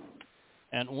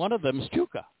 and one of them is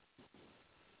Chukka.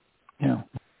 Yeah.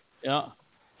 Yeah.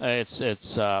 It's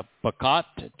Bakat,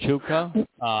 Chukka,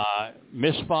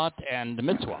 Mishpat, and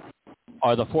Mitzvah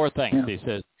are the 4 things. Yeah. He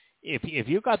says, if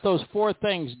you got those 4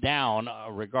 things down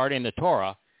regarding the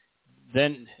Torah,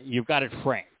 then you've got it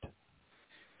framed.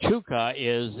 Chukka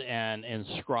is an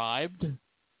inscribed,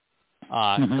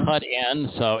 cut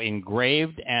in, so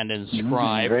engraved and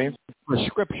inscribed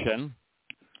prescription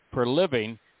for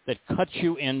living that cuts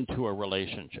you into a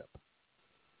relationship.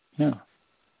 Yeah.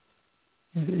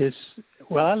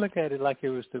 I look at it like it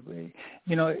was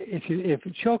if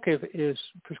Chukka is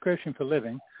prescription for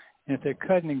living, and if they're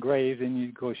cut and engraved, then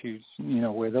of course you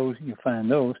where those you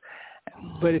find those.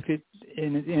 But if it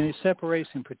separates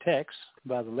and protects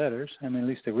by the letters, I mean at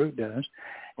least the root does,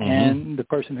 and the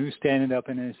person who's standing up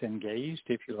and is engaged,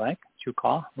 if you like,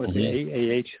 Chukka with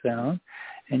the AH sound,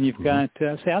 and you've got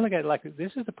I look at it like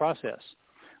this is the process.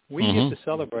 We get to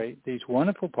celebrate these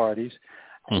wonderful parties.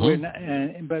 We're not,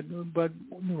 but the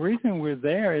reason we're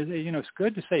there is it's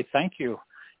good to say thank you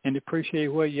and appreciate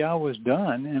what Yahweh's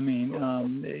done. I mean,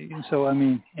 and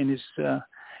it's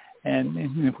and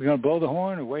if we're going to blow the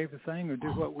horn or wave the thing or do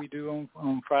what we do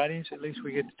on Fridays, at least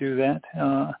we get to do that.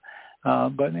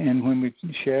 But when we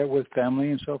share it with family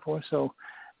and so forth, so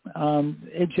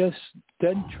it just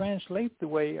doesn't translate the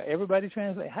way everybody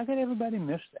translates. How could everybody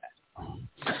miss that?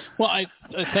 Well, I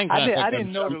think I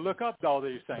didn't know to look up all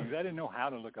these things. I didn't know how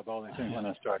to look up all these things when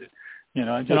I started.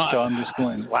 I'm just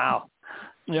going, wow.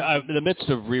 Yeah, I'm in the midst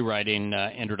of rewriting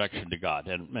Introduction to God,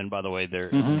 and by the way, the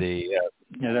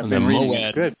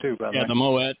Moed good too. By the way. The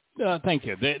Moed. Thank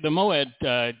you. The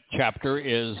Moed chapter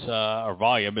is or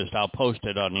volume is now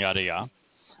posted on Yada Yah.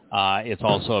 It's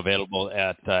also available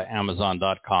at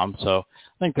Amazon.com. So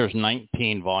I think there's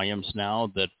 19 volumes now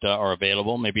that are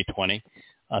available, maybe 20.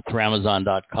 Through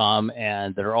Amazon.com,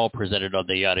 and they're all presented on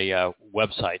the Yada Yah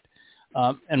website.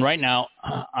 And right now,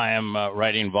 I am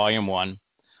writing volume 1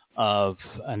 of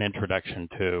an introduction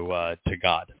to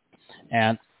God.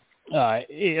 And I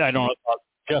don't know if I'll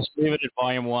just leave it at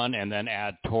volume 1 and then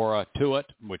add Torah to it,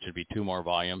 which would be 2 more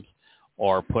volumes,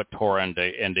 or put Torah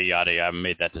into Yada Yah. I haven't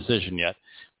made that decision yet.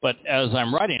 But as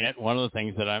I'm writing it, one of the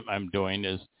things that I'm doing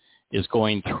is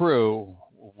going through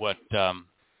what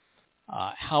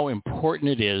how important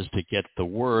it is to get the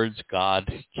words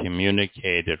God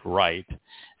communicated right,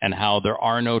 and how there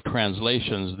are no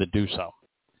translations that do so.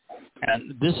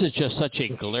 And this is just such a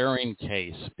glaring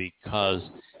case because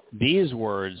these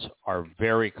words are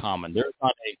very common.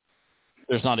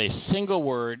 There's not a single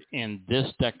word in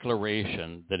this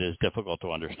declaration that is difficult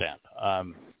to understand,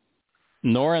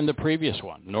 nor in the previous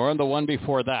one, nor in the one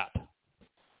before that.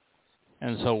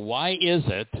 And so why is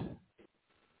it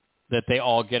that they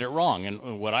all get it wrong?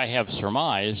 And what I have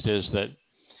surmised is that,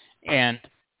 and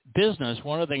business,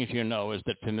 one of the things is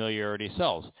that familiarity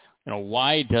sells.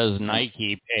 Why does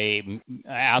Nike pay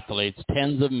athletes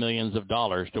tens of millions of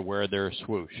dollars to wear their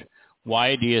swoosh?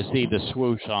 Why do you see the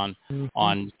swoosh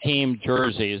on team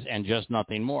jerseys and just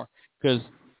nothing more? Because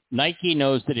Nike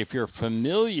knows that if you're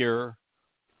familiar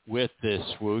with this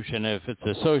swoosh and if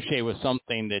it's associated with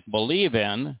something that you believe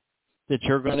in, that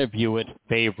you're going to view it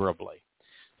favorably.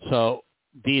 So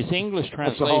these English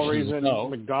translations. That's the whole reason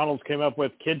McDonald's came up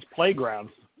with kids'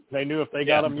 playgrounds. They knew if they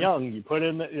got them young, you put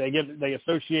in they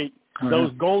associate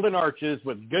those golden arches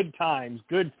with good times,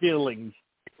 good feelings.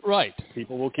 Right.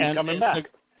 People will keep coming back.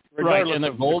 Right, and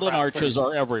the golden arches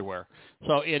are everywhere.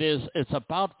 So it's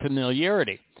about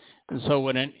familiarity. And so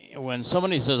when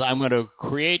somebody says, I'm going to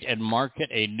create and market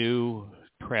a new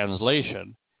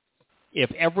translation,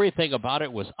 if everything about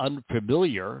it was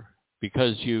unfamiliar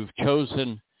because you've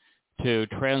chosen to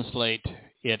translate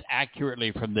it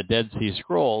accurately from the Dead Sea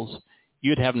Scrolls,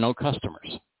 you'd have no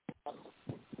customers.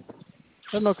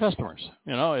 There's no customers.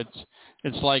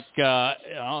 It's like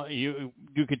you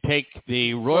could take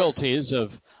the royalties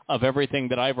of everything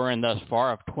that I've earned thus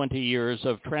far of 20 years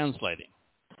of translating,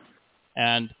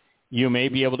 and you may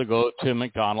be able to go to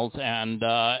McDonald's and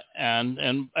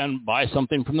buy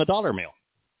something from the dollar meal.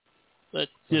 But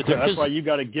that's why you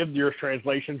got to give your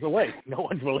translations away. No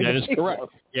one's willing to. That is correct. Those.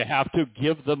 You have to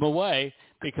give them away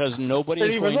because nobody.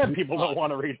 And even then, people don't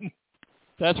want to read them.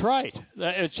 That's right.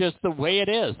 It's just the way it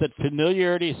is. That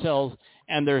familiarity sells,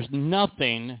 and there's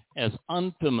nothing as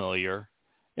unfamiliar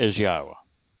as Yahweh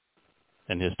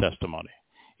and His testimony.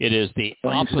 It is the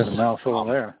opposite. You said a mouthful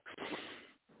there.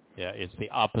 Yeah, it's the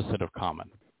opposite of common.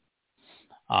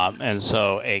 And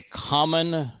so a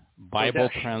common Bible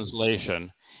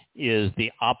translation is the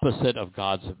opposite of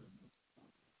God's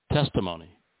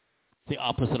testimony, the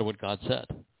opposite of what God said.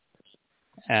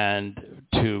 And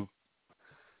to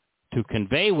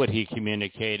convey what He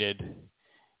communicated,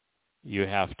 you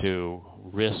have to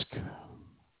risk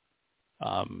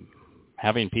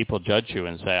having people judge you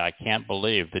and say, I can't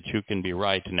believe that you can be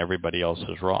right and everybody else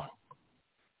is wrong.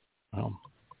 Well,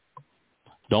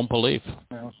 don't believe.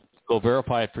 Well, go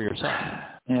verify it for yourself.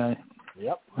 Yeah.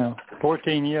 Yep. Well,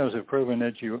 14 years have proven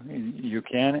that you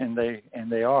can,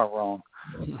 and they are wrong.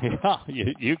 Yeah,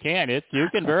 you can. You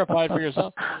can verify it for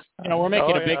yourself. We're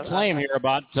making a big claim here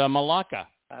about Malacca.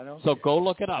 So go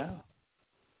look it up. Yeah.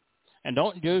 And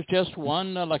don't use just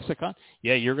one lexicon.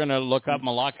 Yeah, you're going to look up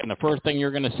Malacca, and the first thing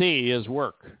you're going to see is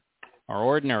work or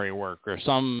ordinary work or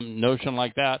some notion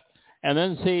like that, and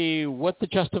then see what the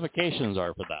justifications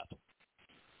are for that.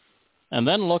 And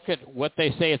then look at what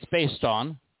they say it's based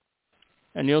on,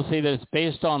 and you'll see that it's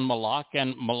based on Malak,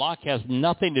 and Malak has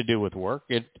nothing to do with work.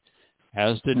 It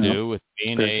has to do with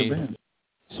being a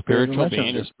spiritual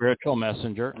being, a spiritual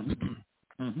messenger.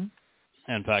 Mm-hmm.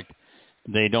 In fact,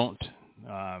 they don't,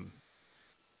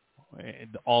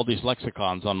 all these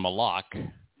lexicons on Malak,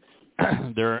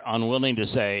 they're unwilling to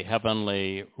say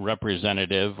heavenly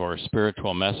representative or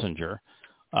spiritual messenger.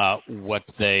 What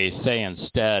they say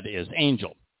instead is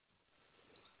angel.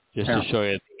 Just to show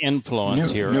you the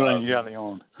influence here.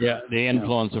 The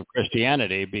influence of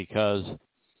Christianity, because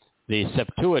the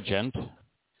Septuagint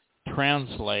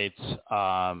translates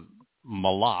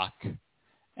Malak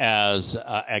as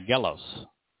agelos,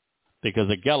 because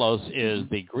agelos is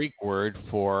the Greek word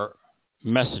for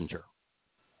messenger.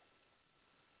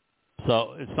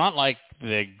 So it's not like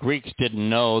the Greeks didn't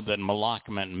know that Malak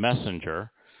meant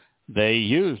messenger. They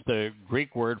used the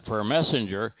Greek word for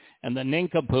messenger, and the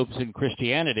nincompoops in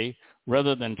Christianity,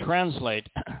 rather than translate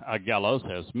agelos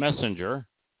as messenger,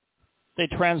 they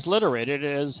transliterated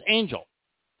it as angel.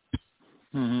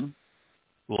 Mm-hmm.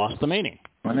 Lost the meaning.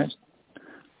 Why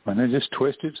not just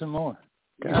twist it some more?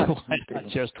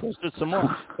 Just twist it some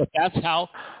more. But that's how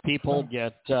people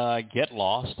get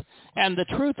lost. And the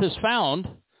truth is found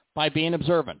by being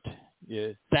observant.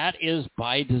 That is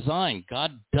by design.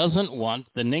 God doesn't want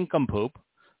the nincompoop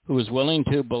who is willing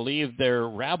to believe their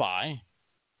rabbi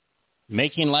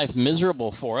making life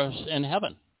miserable for us in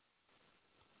heaven.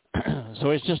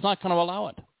 So it's just not going to allow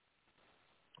it.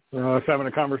 I was having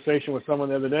a conversation with someone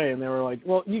the other day, and they were like,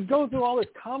 well, you go through all this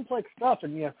complex stuff,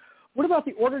 and what about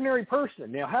the ordinary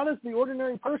person? Now, how does the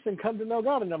ordinary person come to know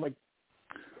God? And I'm like,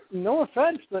 no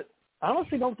offense, but I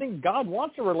honestly don't think God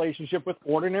wants a relationship with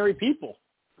ordinary people.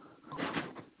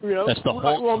 That's the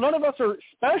whole... Well, none of us are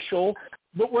special,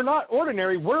 but we're not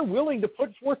ordinary. We're willing to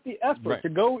put forth the effort to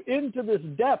go into this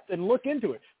depth and look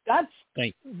into it.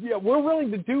 We're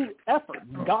willing to do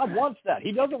effort. God wants that.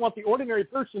 He doesn't want the ordinary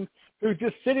person who's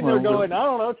just sitting there going, I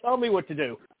don't know, tell me what to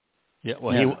do. Yeah,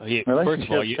 well, first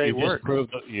of all,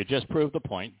 you just proved the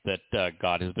point that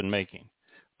God has been making.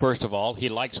 First of all, He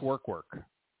likes work.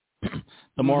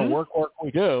 The more work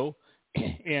we do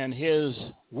in His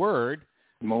Word,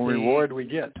 the more reward we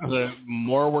get. The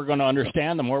more we're going to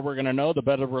understand, the more we're going to know, the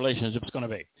better the relationship's going to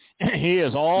be. He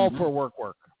is all for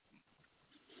work.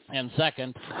 And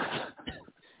second,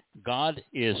 God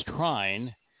is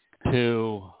trying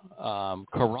to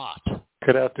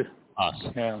cut out us.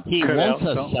 Yeah. He wants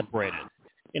us separated.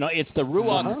 It's the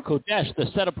Ruach Kodesh, the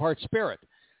set-apart spirit.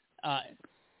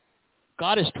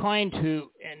 God is trying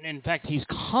to, and in fact, He's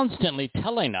constantly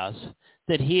telling us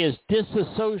that He is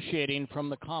disassociating from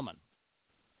the common.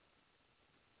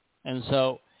 And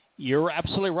so you're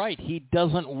absolutely right. He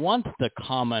doesn't want the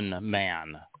common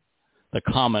man, the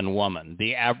common woman,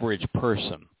 the average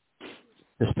person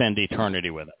to spend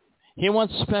eternity with it. He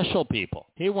wants special people.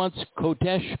 He wants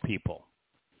Kodesh people.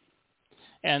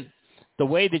 And the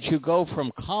way that you go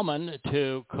from common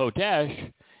to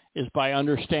Kodesh is by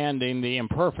understanding the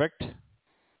imperfect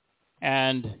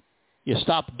and You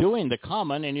stop doing the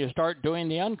common and you start doing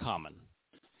the uncommon.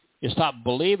 You stop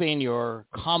believing your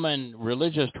common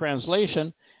religious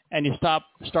translation and you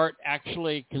start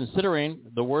actually considering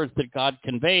the words that God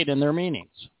conveyed and their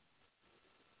meanings.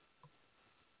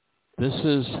 This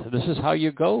is how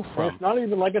you go from. And it's not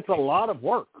even like it's a lot of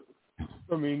work.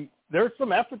 I mean, there's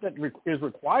some effort that is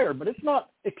required, but it's not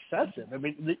excessive. I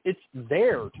mean, it's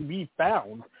there to be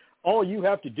found. All you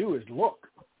have to do is look.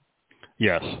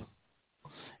 Yes.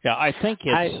 Yeah, I think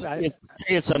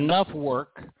it's enough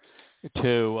work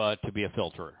to be a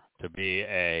filter, to be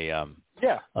a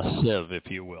sieve, if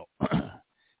you will.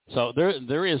 So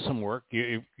there is some work.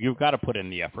 You've got to put in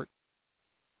the effort.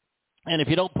 And if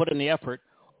you don't put in the effort,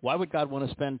 why would God want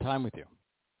to spend time with you?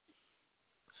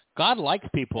 God likes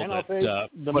people that put in the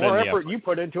effort. The more effort you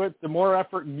put into it, the more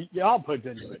effort y'all put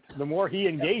into it. The more He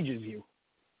engages you.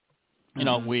 You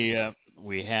know,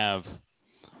 we have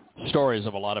stories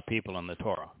of a lot of people in the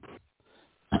Torah.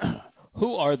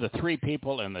 Who are the three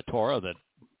people in the Torah that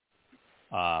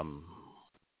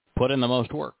put in the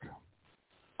most work?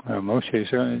 Moshe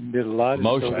certainly did a lot.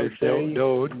 Moshe,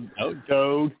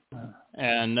 Dode.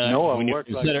 And Noah when you worked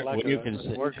consider, like you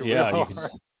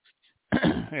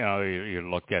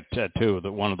look at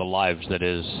one of the lives that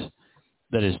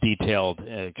is detailed,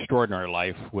 extraordinary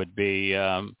life would be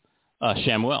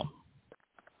Shamuel.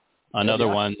 Another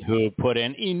one who put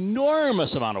in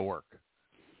enormous amount of work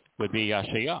would be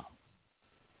Yashaya.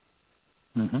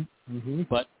 Mm-hmm. Mm-hmm.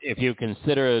 But if you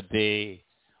consider the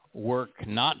work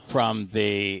not from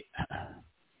the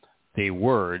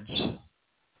words,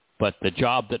 but the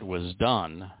job that was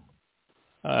done,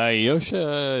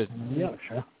 Yosha,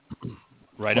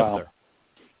 right up there.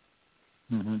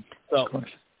 Mm-hmm. So,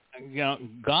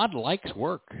 God likes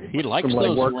work. He likes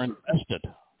those who are invested.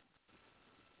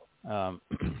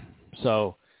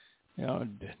 So,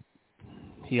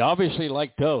 he obviously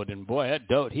liked Dode, and boy, at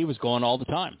Dode, he was going all the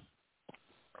time.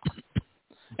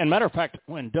 And matter of fact,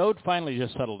 when Dode finally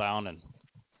just settled down and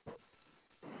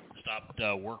stopped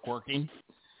working,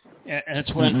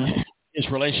 that's when his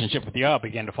relationship with Yah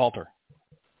began to falter.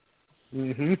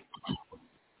 Mm-hmm.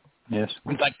 Yes.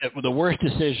 In fact, the worst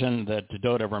decision that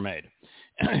Dode ever made.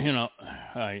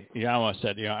 Yahweh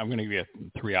said, I'm going to give you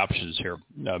 3 options here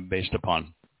based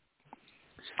upon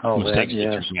mistakes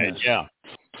that you made. Yeah.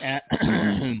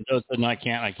 And Dode said, no, I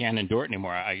can't endure it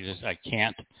anymore. I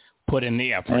can't put in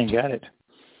the effort. I ain't got it.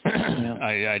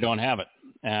 I don't have it.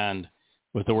 And it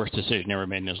was the worst decision he ever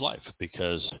made in his life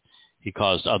because he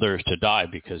caused others to die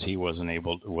because he wasn't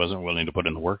willing to put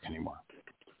in the work anymore.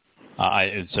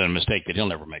 It's a mistake that he'll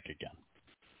never make again.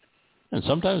 And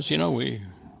sometimes,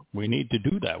 we need to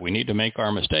do that. We need to make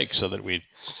our mistakes so that we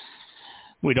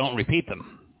don't repeat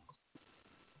them.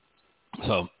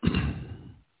 So,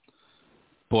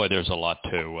 boy, there's a lot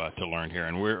to learn here,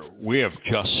 and we have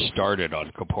just started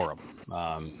on Kippurim,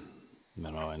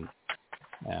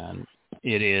 and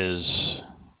it is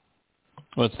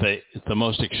it's the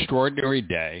most extraordinary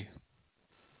day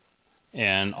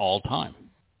in all time.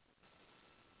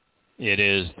 It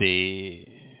is the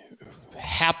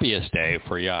happiest day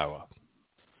for Yahweh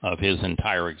of his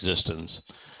entire existence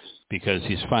because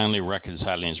he's finally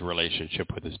reconciling his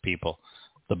relationship with his people.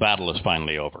 The battle is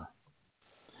finally over.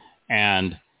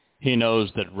 And he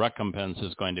knows that recompense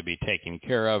is going to be taken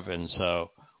care of, and so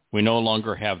we no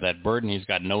longer have that burden. He's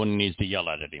got no one he needs to yell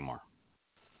at anymore.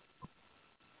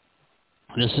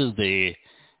 This is the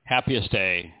happiest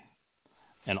day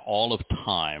in all of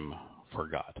time for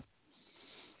God.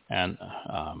 And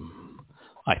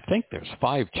I think there's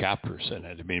 5 chapters in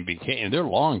it. I mean, they're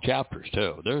long chapters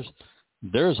too.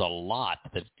 There's a lot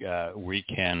that we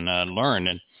can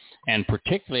learn, and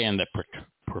particularly in the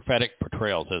prophetic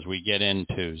portrayals as we get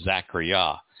into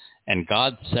Zechariah, and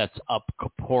God sets up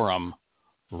Kippurim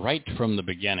right from the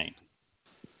beginning.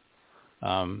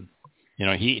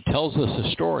 He tells us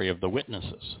the story of the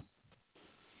witnesses,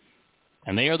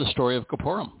 and they are the story of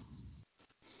Kippurim.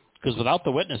 Because without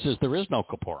the witnesses, there is no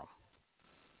Kippurim.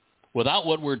 Without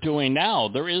what we're doing now,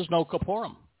 there is no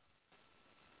Kippurim.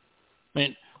 I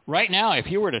mean, right now, if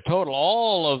you were to total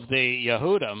all of the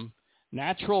Yehudim,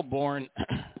 natural-born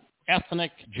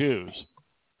ethnic Jews,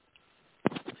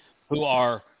 who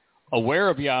are aware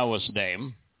of Yahweh's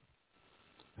name,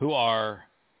 who are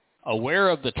aware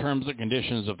of the terms and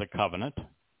conditions of the covenant,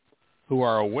 who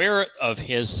are aware of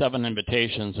his 7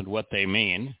 invitations and what they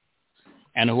mean,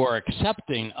 and who are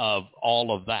accepting of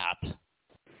all of that,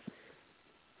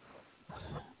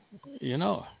 you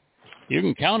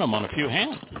can count them on a few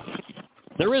hands.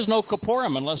 There is no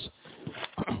Kippurim unless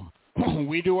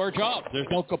we do our job. There's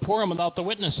no Kippurim without the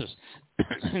witnesses.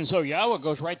 And so Yahweh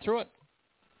goes right through it.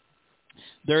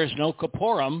 There is no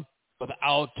Kippurim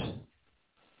without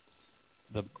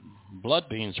the blood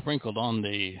being sprinkled on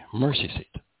the mercy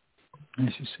seat.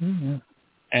 Mercy seat, yeah.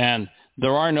 And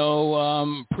there are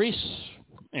no priests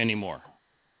anymore.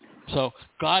 So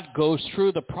God goes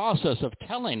through the process of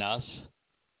telling us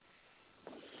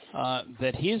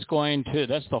that he's going to,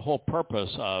 that's the whole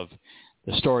purpose of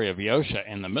the story of Yosha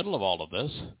in the middle of all of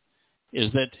this,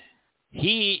 is that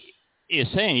he is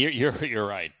saying, you're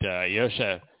right,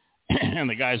 Yosha and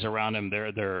the guys around him,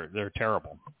 they're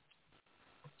terrible.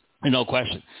 No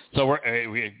question. So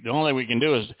the only thing we can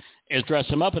do is dress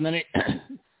him up, and then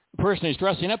the person he's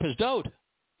dressing up is Dode.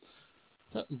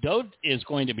 So Dode is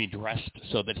going to be dressed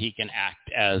so that he can act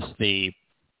as the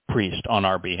priest on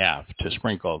our behalf to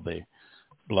sprinkle the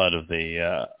blood of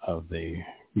the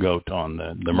goat on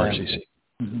the mercy seat.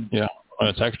 Mm-hmm. Yeah, well,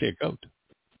 it's actually a goat.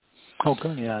 Oh,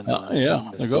 good. Yeah,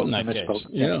 the goat in that case.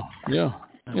 Yeah.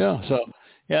 So,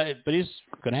 but he's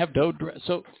going to have Dode dressed.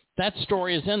 So that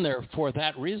story is in there for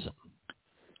that reason.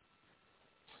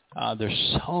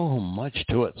 There's so much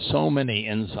to it, so many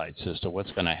insights as to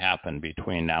what's going to happen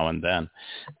between now and then.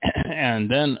 And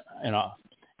then,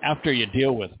 after you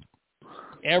deal with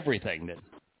everything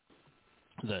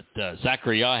that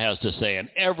Zechariah has to say and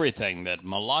everything that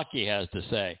Malachi has to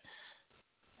say,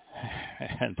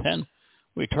 and then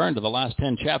we turn to the last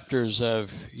 10 chapters of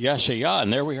Yeshaya,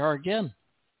 and there we are again.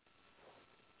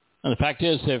 And the fact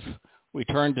is, if we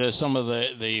turn to some of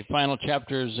the final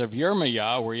chapters of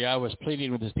Yirmiyah, where Yah was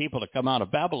pleading with his people to come out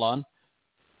of Babylon,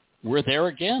 we're there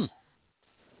again.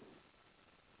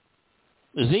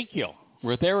 Ezekiel,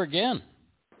 we're there again.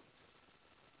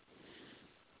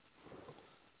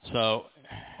 So,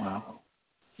 wow,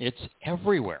 it's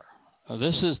everywhere.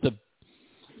 This is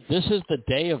the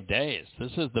day of days.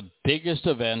 This is the biggest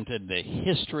event in the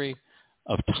history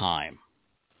of time.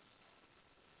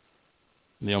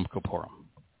 The Yom Kippurim.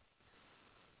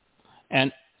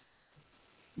 And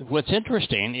what's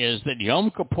interesting is that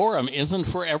Yom Kippurim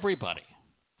isn't for everybody.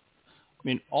 I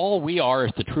mean, all we are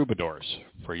is the troubadours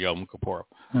for Yom Kippurim.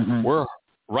 Mm-hmm. We're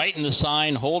writing the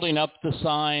sign, holding up the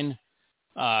sign,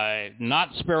 not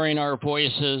sparing our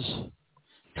voices,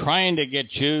 trying to get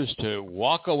Jews to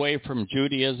walk away from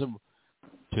Judaism,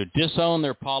 to disown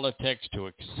their politics, to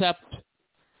accept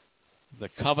the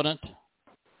covenant,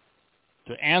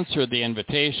 to answer the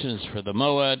invitations for the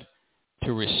Moed,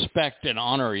 to respect and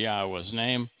honor Yahweh's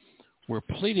name. We're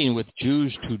pleading with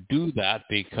Jews to do that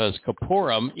because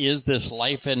Kippurim is this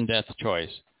life and death choice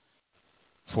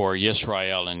for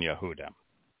Yisrael and Yehuda.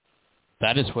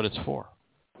 That is what it's for.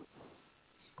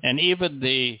 And even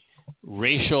the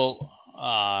racial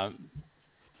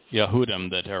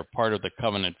Yehudim that are part of the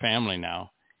covenant family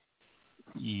now,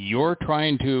 you're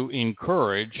trying to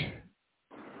encourage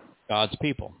God's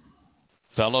people,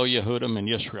 fellow Yehudim and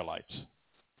Israelites,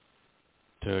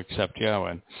 to accept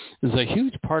Yahweh. There's a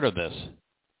huge part of this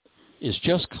is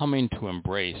just coming to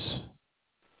embrace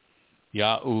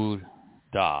Yahudah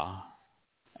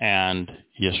and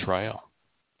Yisrael.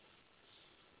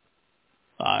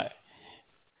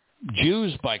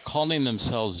 Jews, by calling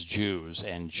themselves Jews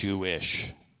and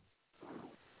Jewish,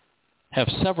 have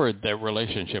severed their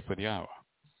relationship with Yahweh.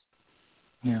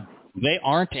 Yeah. They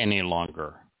aren't any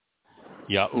longer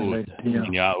Yahud and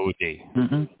Yahudi.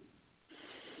 Mm-hmm.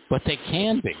 But they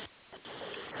can be.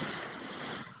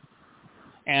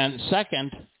 And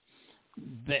second,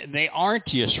 they aren't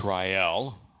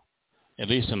Yisrael, at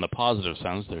least in the positive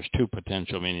sense. There's two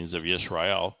potential meanings of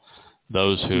Yisrael: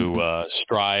 those who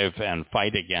strive and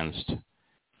fight against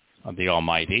the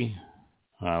Almighty,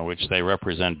 which they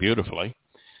represent beautifully,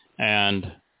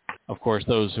 and, of course,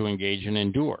 those who engage and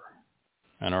endure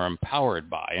and are empowered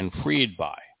by and freed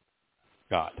by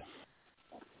God.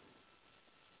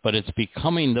 But it's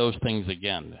becoming those things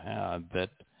again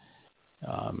that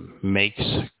makes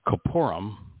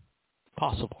Kippurim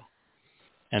possible.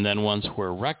 And then once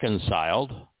we're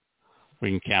reconciled,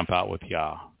 we can camp out with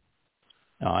Yah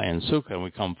in Sukkah, and we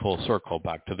come full circle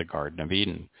back to the Garden of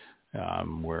Eden,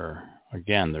 where,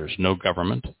 again, there's no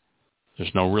government,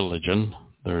 there's no religion,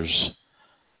 there's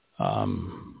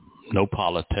no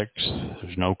politics,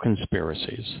 there's no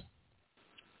conspiracies.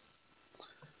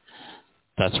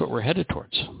 That's what we're headed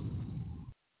towards.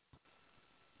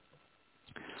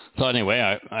 So anyway,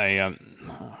 I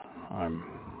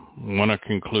want to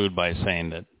conclude by saying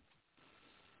that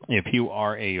if you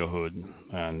are a Yehud,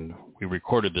 and we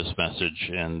recorded this message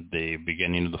in the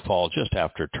beginning of the fall, just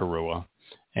after Towrah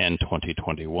in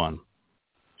 2021,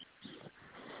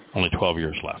 only 12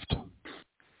 years left.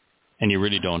 And you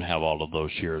really don't have all of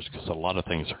those years because a lot of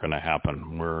things are going to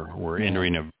happen. We're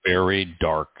entering a very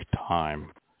dark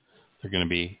time. There are going to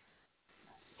be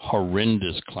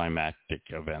horrendous climactic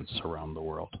events around the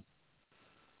world.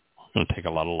 It's going to take a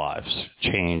lot of lives,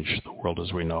 change the world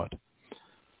as we know it.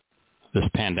 This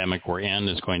pandemic we're in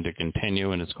is going to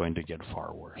continue, and it's going to get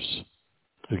far worse.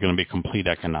 There's going to be complete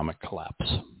economic collapse.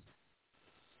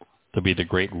 There'll be the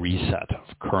great reset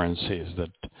of currencies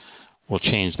that will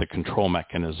change the control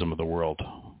mechanism of the world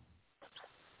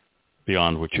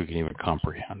beyond what you can even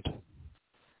comprehend.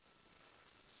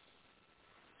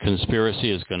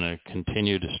 Conspiracy is going to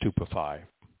continue to stupefy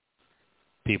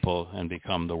people and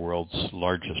become the world's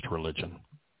largest religion.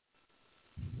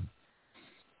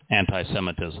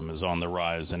 Anti-Semitism is on the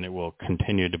rise, and it will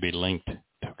continue to be linked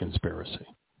to conspiracy.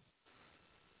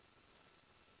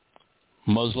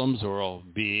 Muslims will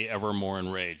be ever more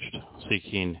enraged,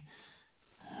 seeking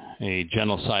a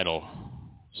genocidal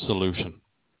solution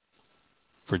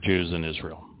for Jews in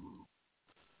Israel.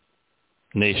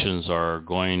 Nations are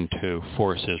going to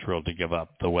force Israel to give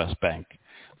up the West Bank,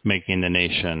 making the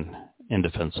nation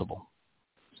indefensible.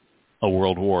 A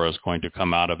world war is going to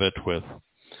come out of it with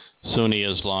Sunni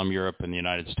Islam, Europe, and the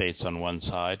United States on one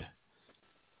side,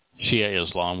 Shia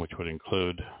Islam, which would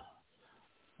include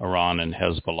Iran and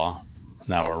Hezbollah,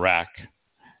 now Iraq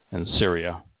and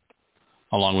Syria,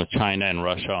 along with China and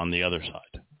Russia on the other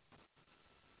side.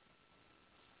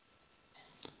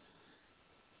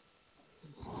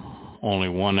 Only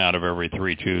 1 out of every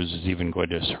 3 Jews is even going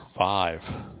to survive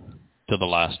to the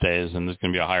last days, and there's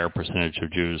going to be a higher percentage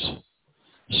of Jews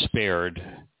spared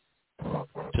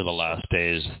to the last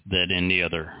days than any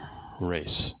other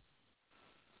race.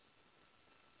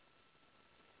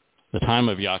 The time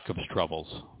of Jacob's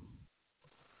troubles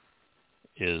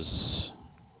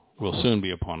will soon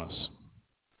be upon us.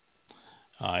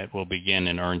 It will begin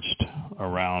in earnest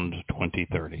around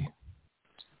 2030.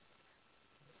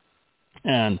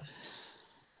 And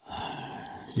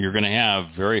you're going to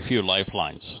have very few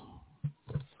lifelines.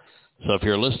 So if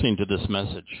you're listening to this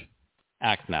message,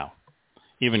 act now.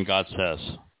 Even God says,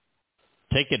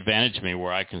 take advantage of me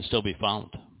where I can still be found.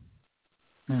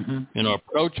 Mm-hmm.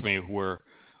 Approach me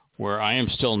where I am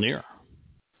still near.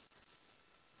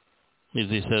 As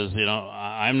he says,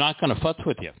 I'm not going to futz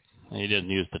with you. He didn't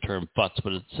use the term futz,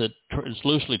 but it's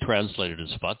loosely translated as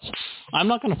futz. I'm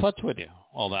not going to futz with you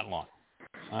all that long.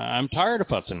 I'm tired of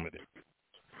futzing with you.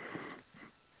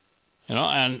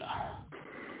 And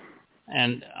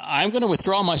I'm going to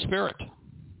withdraw my spirit.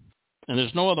 And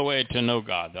there's no other way to know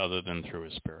God other than through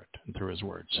his spirit and through his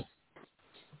words.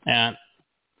 And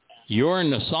your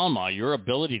nasama, your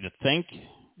ability to think,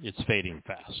 it's fading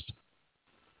fast.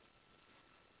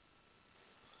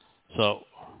 So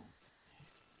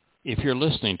if you're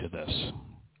listening to this,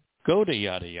 go to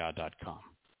yadaya.com.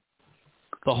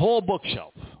 The whole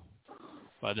bookshelf,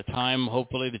 by the time,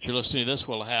 hopefully, that you're listening to this,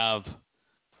 will have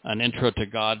an intro to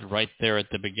God right there at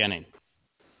the beginning.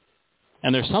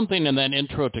 And there's something in that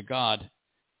intro to God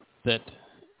that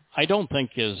I don't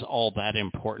think is all that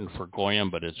important for Goyim,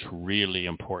 but it's really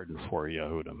important for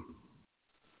Yehudim,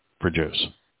 for Jews.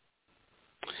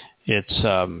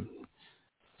 It's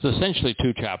essentially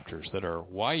 2 chapters that are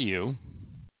why you,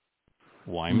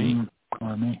 why me.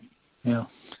 Why me, yeah.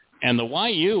 And the why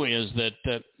you is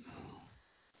that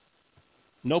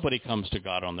nobody comes to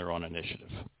God on their own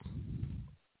initiative.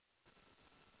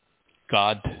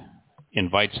 God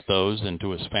invites those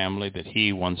into his family that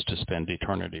he wants to spend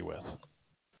eternity with.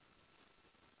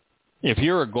 If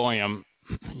you're a Goyim,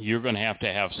 you're going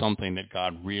to have something that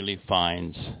God really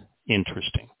finds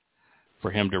interesting for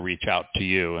him to reach out to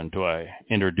you and to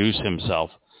introduce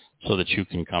himself so that you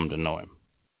can come to know him.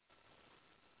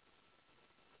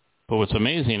 But what's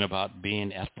amazing about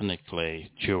being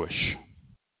ethnically Jewish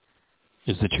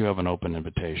is that you have an open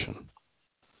invitation.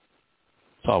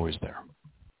 It's always there.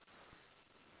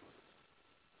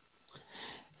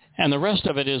 And the rest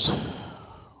of it is,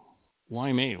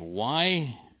 why me?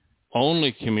 Why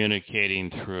only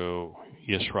communicating through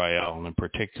Yisrael, and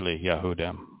particularly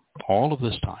Yehudim, all of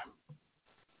this time?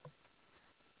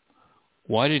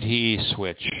 Why did he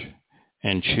switch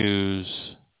and choose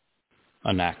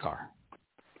a Nakar,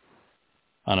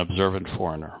 an observant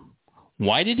foreigner?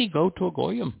 Why did he go to a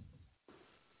Goyim?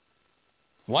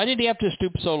 Why did he have to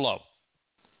stoop so low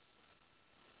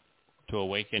to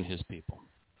awaken his people?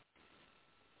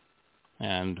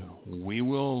 And we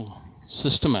will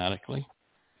systematically,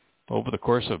 over the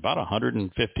course of about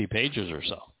 150 pages or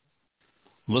so,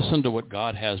 listen to what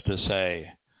God has to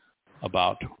say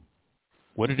about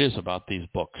what it is about these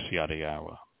books, yada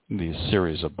yada, these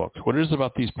series of books, what it is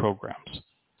about these programs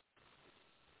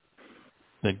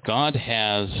that God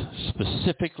has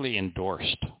specifically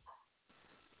endorsed,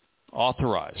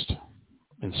 authorized,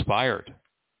 inspired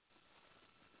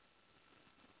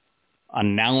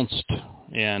announced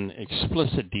in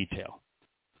explicit detail.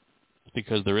 It's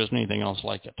because there isn't anything else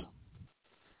like it.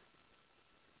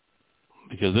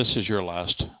 Because this is your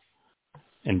last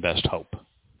and best hope.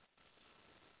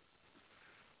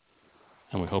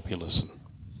 And we hope you listen.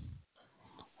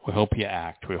 We hope you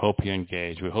act. We hope you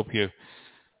engage. We hope you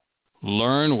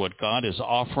learn what God is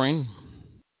offering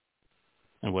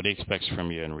and what he expects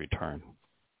from you in return.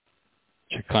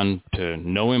 To come to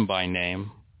know him by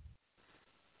name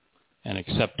and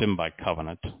accept him by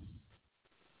covenant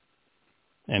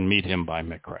and meet him by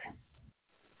mikre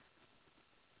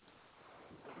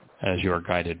as you are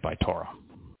guided by Torah.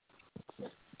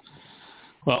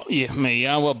 Well, may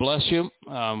Yahweh bless you.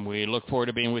 We look forward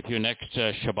to being with you next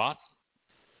Shabbat.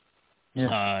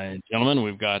 Yeah. Gentlemen,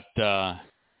 we've got a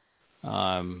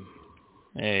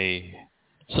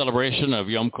celebration of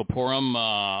Yom Kippurim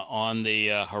on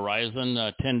the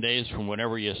horizon, 10 days from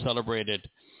whenever you celebrated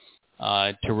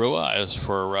Towrah. As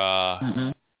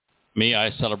for me,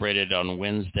 I celebrated on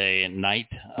Wednesday night.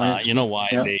 You know why?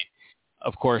 Yeah.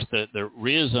 Of course, the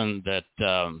reason that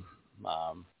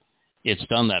it's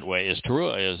done that way is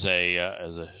Towrah is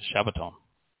a Shabbaton.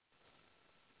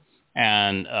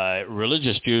 And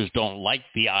religious Jews don't like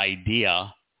the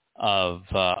idea of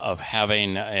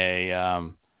having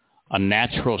a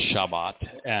natural Shabbat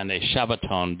and a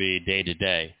Shabbaton be day to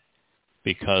day,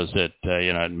 because it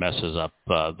it messes up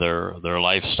their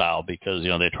lifestyle, because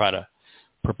they try to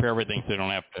prepare everything so they don't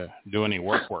have to do any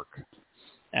work,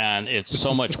 and it's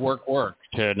so much work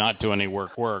to not do any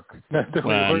work when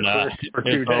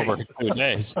it's over 2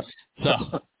 days.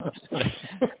 So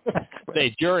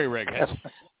they jury rig it.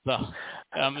 So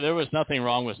there was nothing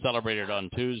wrong with celebrating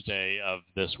on Tuesday of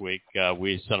this week.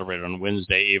 We celebrated on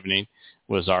Wednesday evening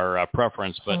was our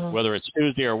preference, but whether it's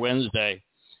Tuesday or Wednesday,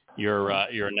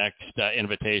 your next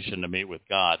invitation to meet with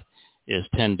God is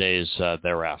 10 days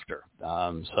thereafter.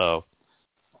 So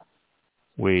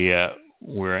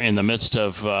we're in the midst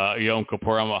of Yom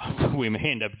Kippurim. We may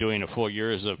end up doing a full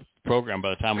year's of program by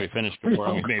the time we finish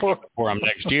Kippurim. We may be Kippurim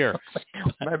next year.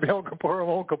 Maybe Yom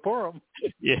Kippurim.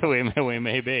 Yeah, we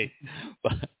may be.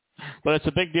 But it's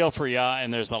a big deal for Yah,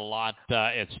 and there's a lot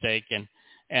at stake.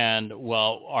 And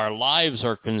while our lives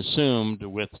are consumed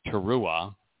with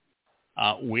Towrah,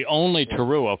 we only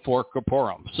Towrah for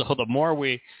Kippurim. So the more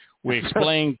we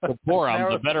explain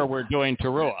Kippurim, the better we're doing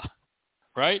Towrah.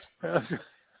 Right?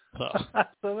 So,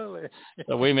 absolutely.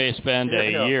 So we may spend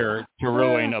a year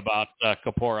Towrahing about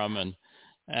Kippurim,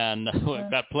 and we've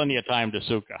got plenty of time to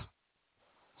Sukkah.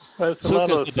 Well, it's a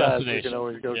lot of those sides we can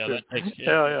always go to. It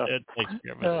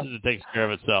takes care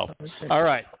of itself. Okay. All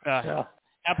right.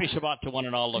 Happy Shabbat to one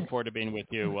and all. Look forward to being with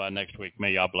you next week.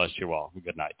 May Yah bless you all.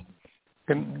 Good night.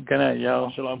 Good night,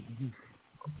 y'all. Shalom.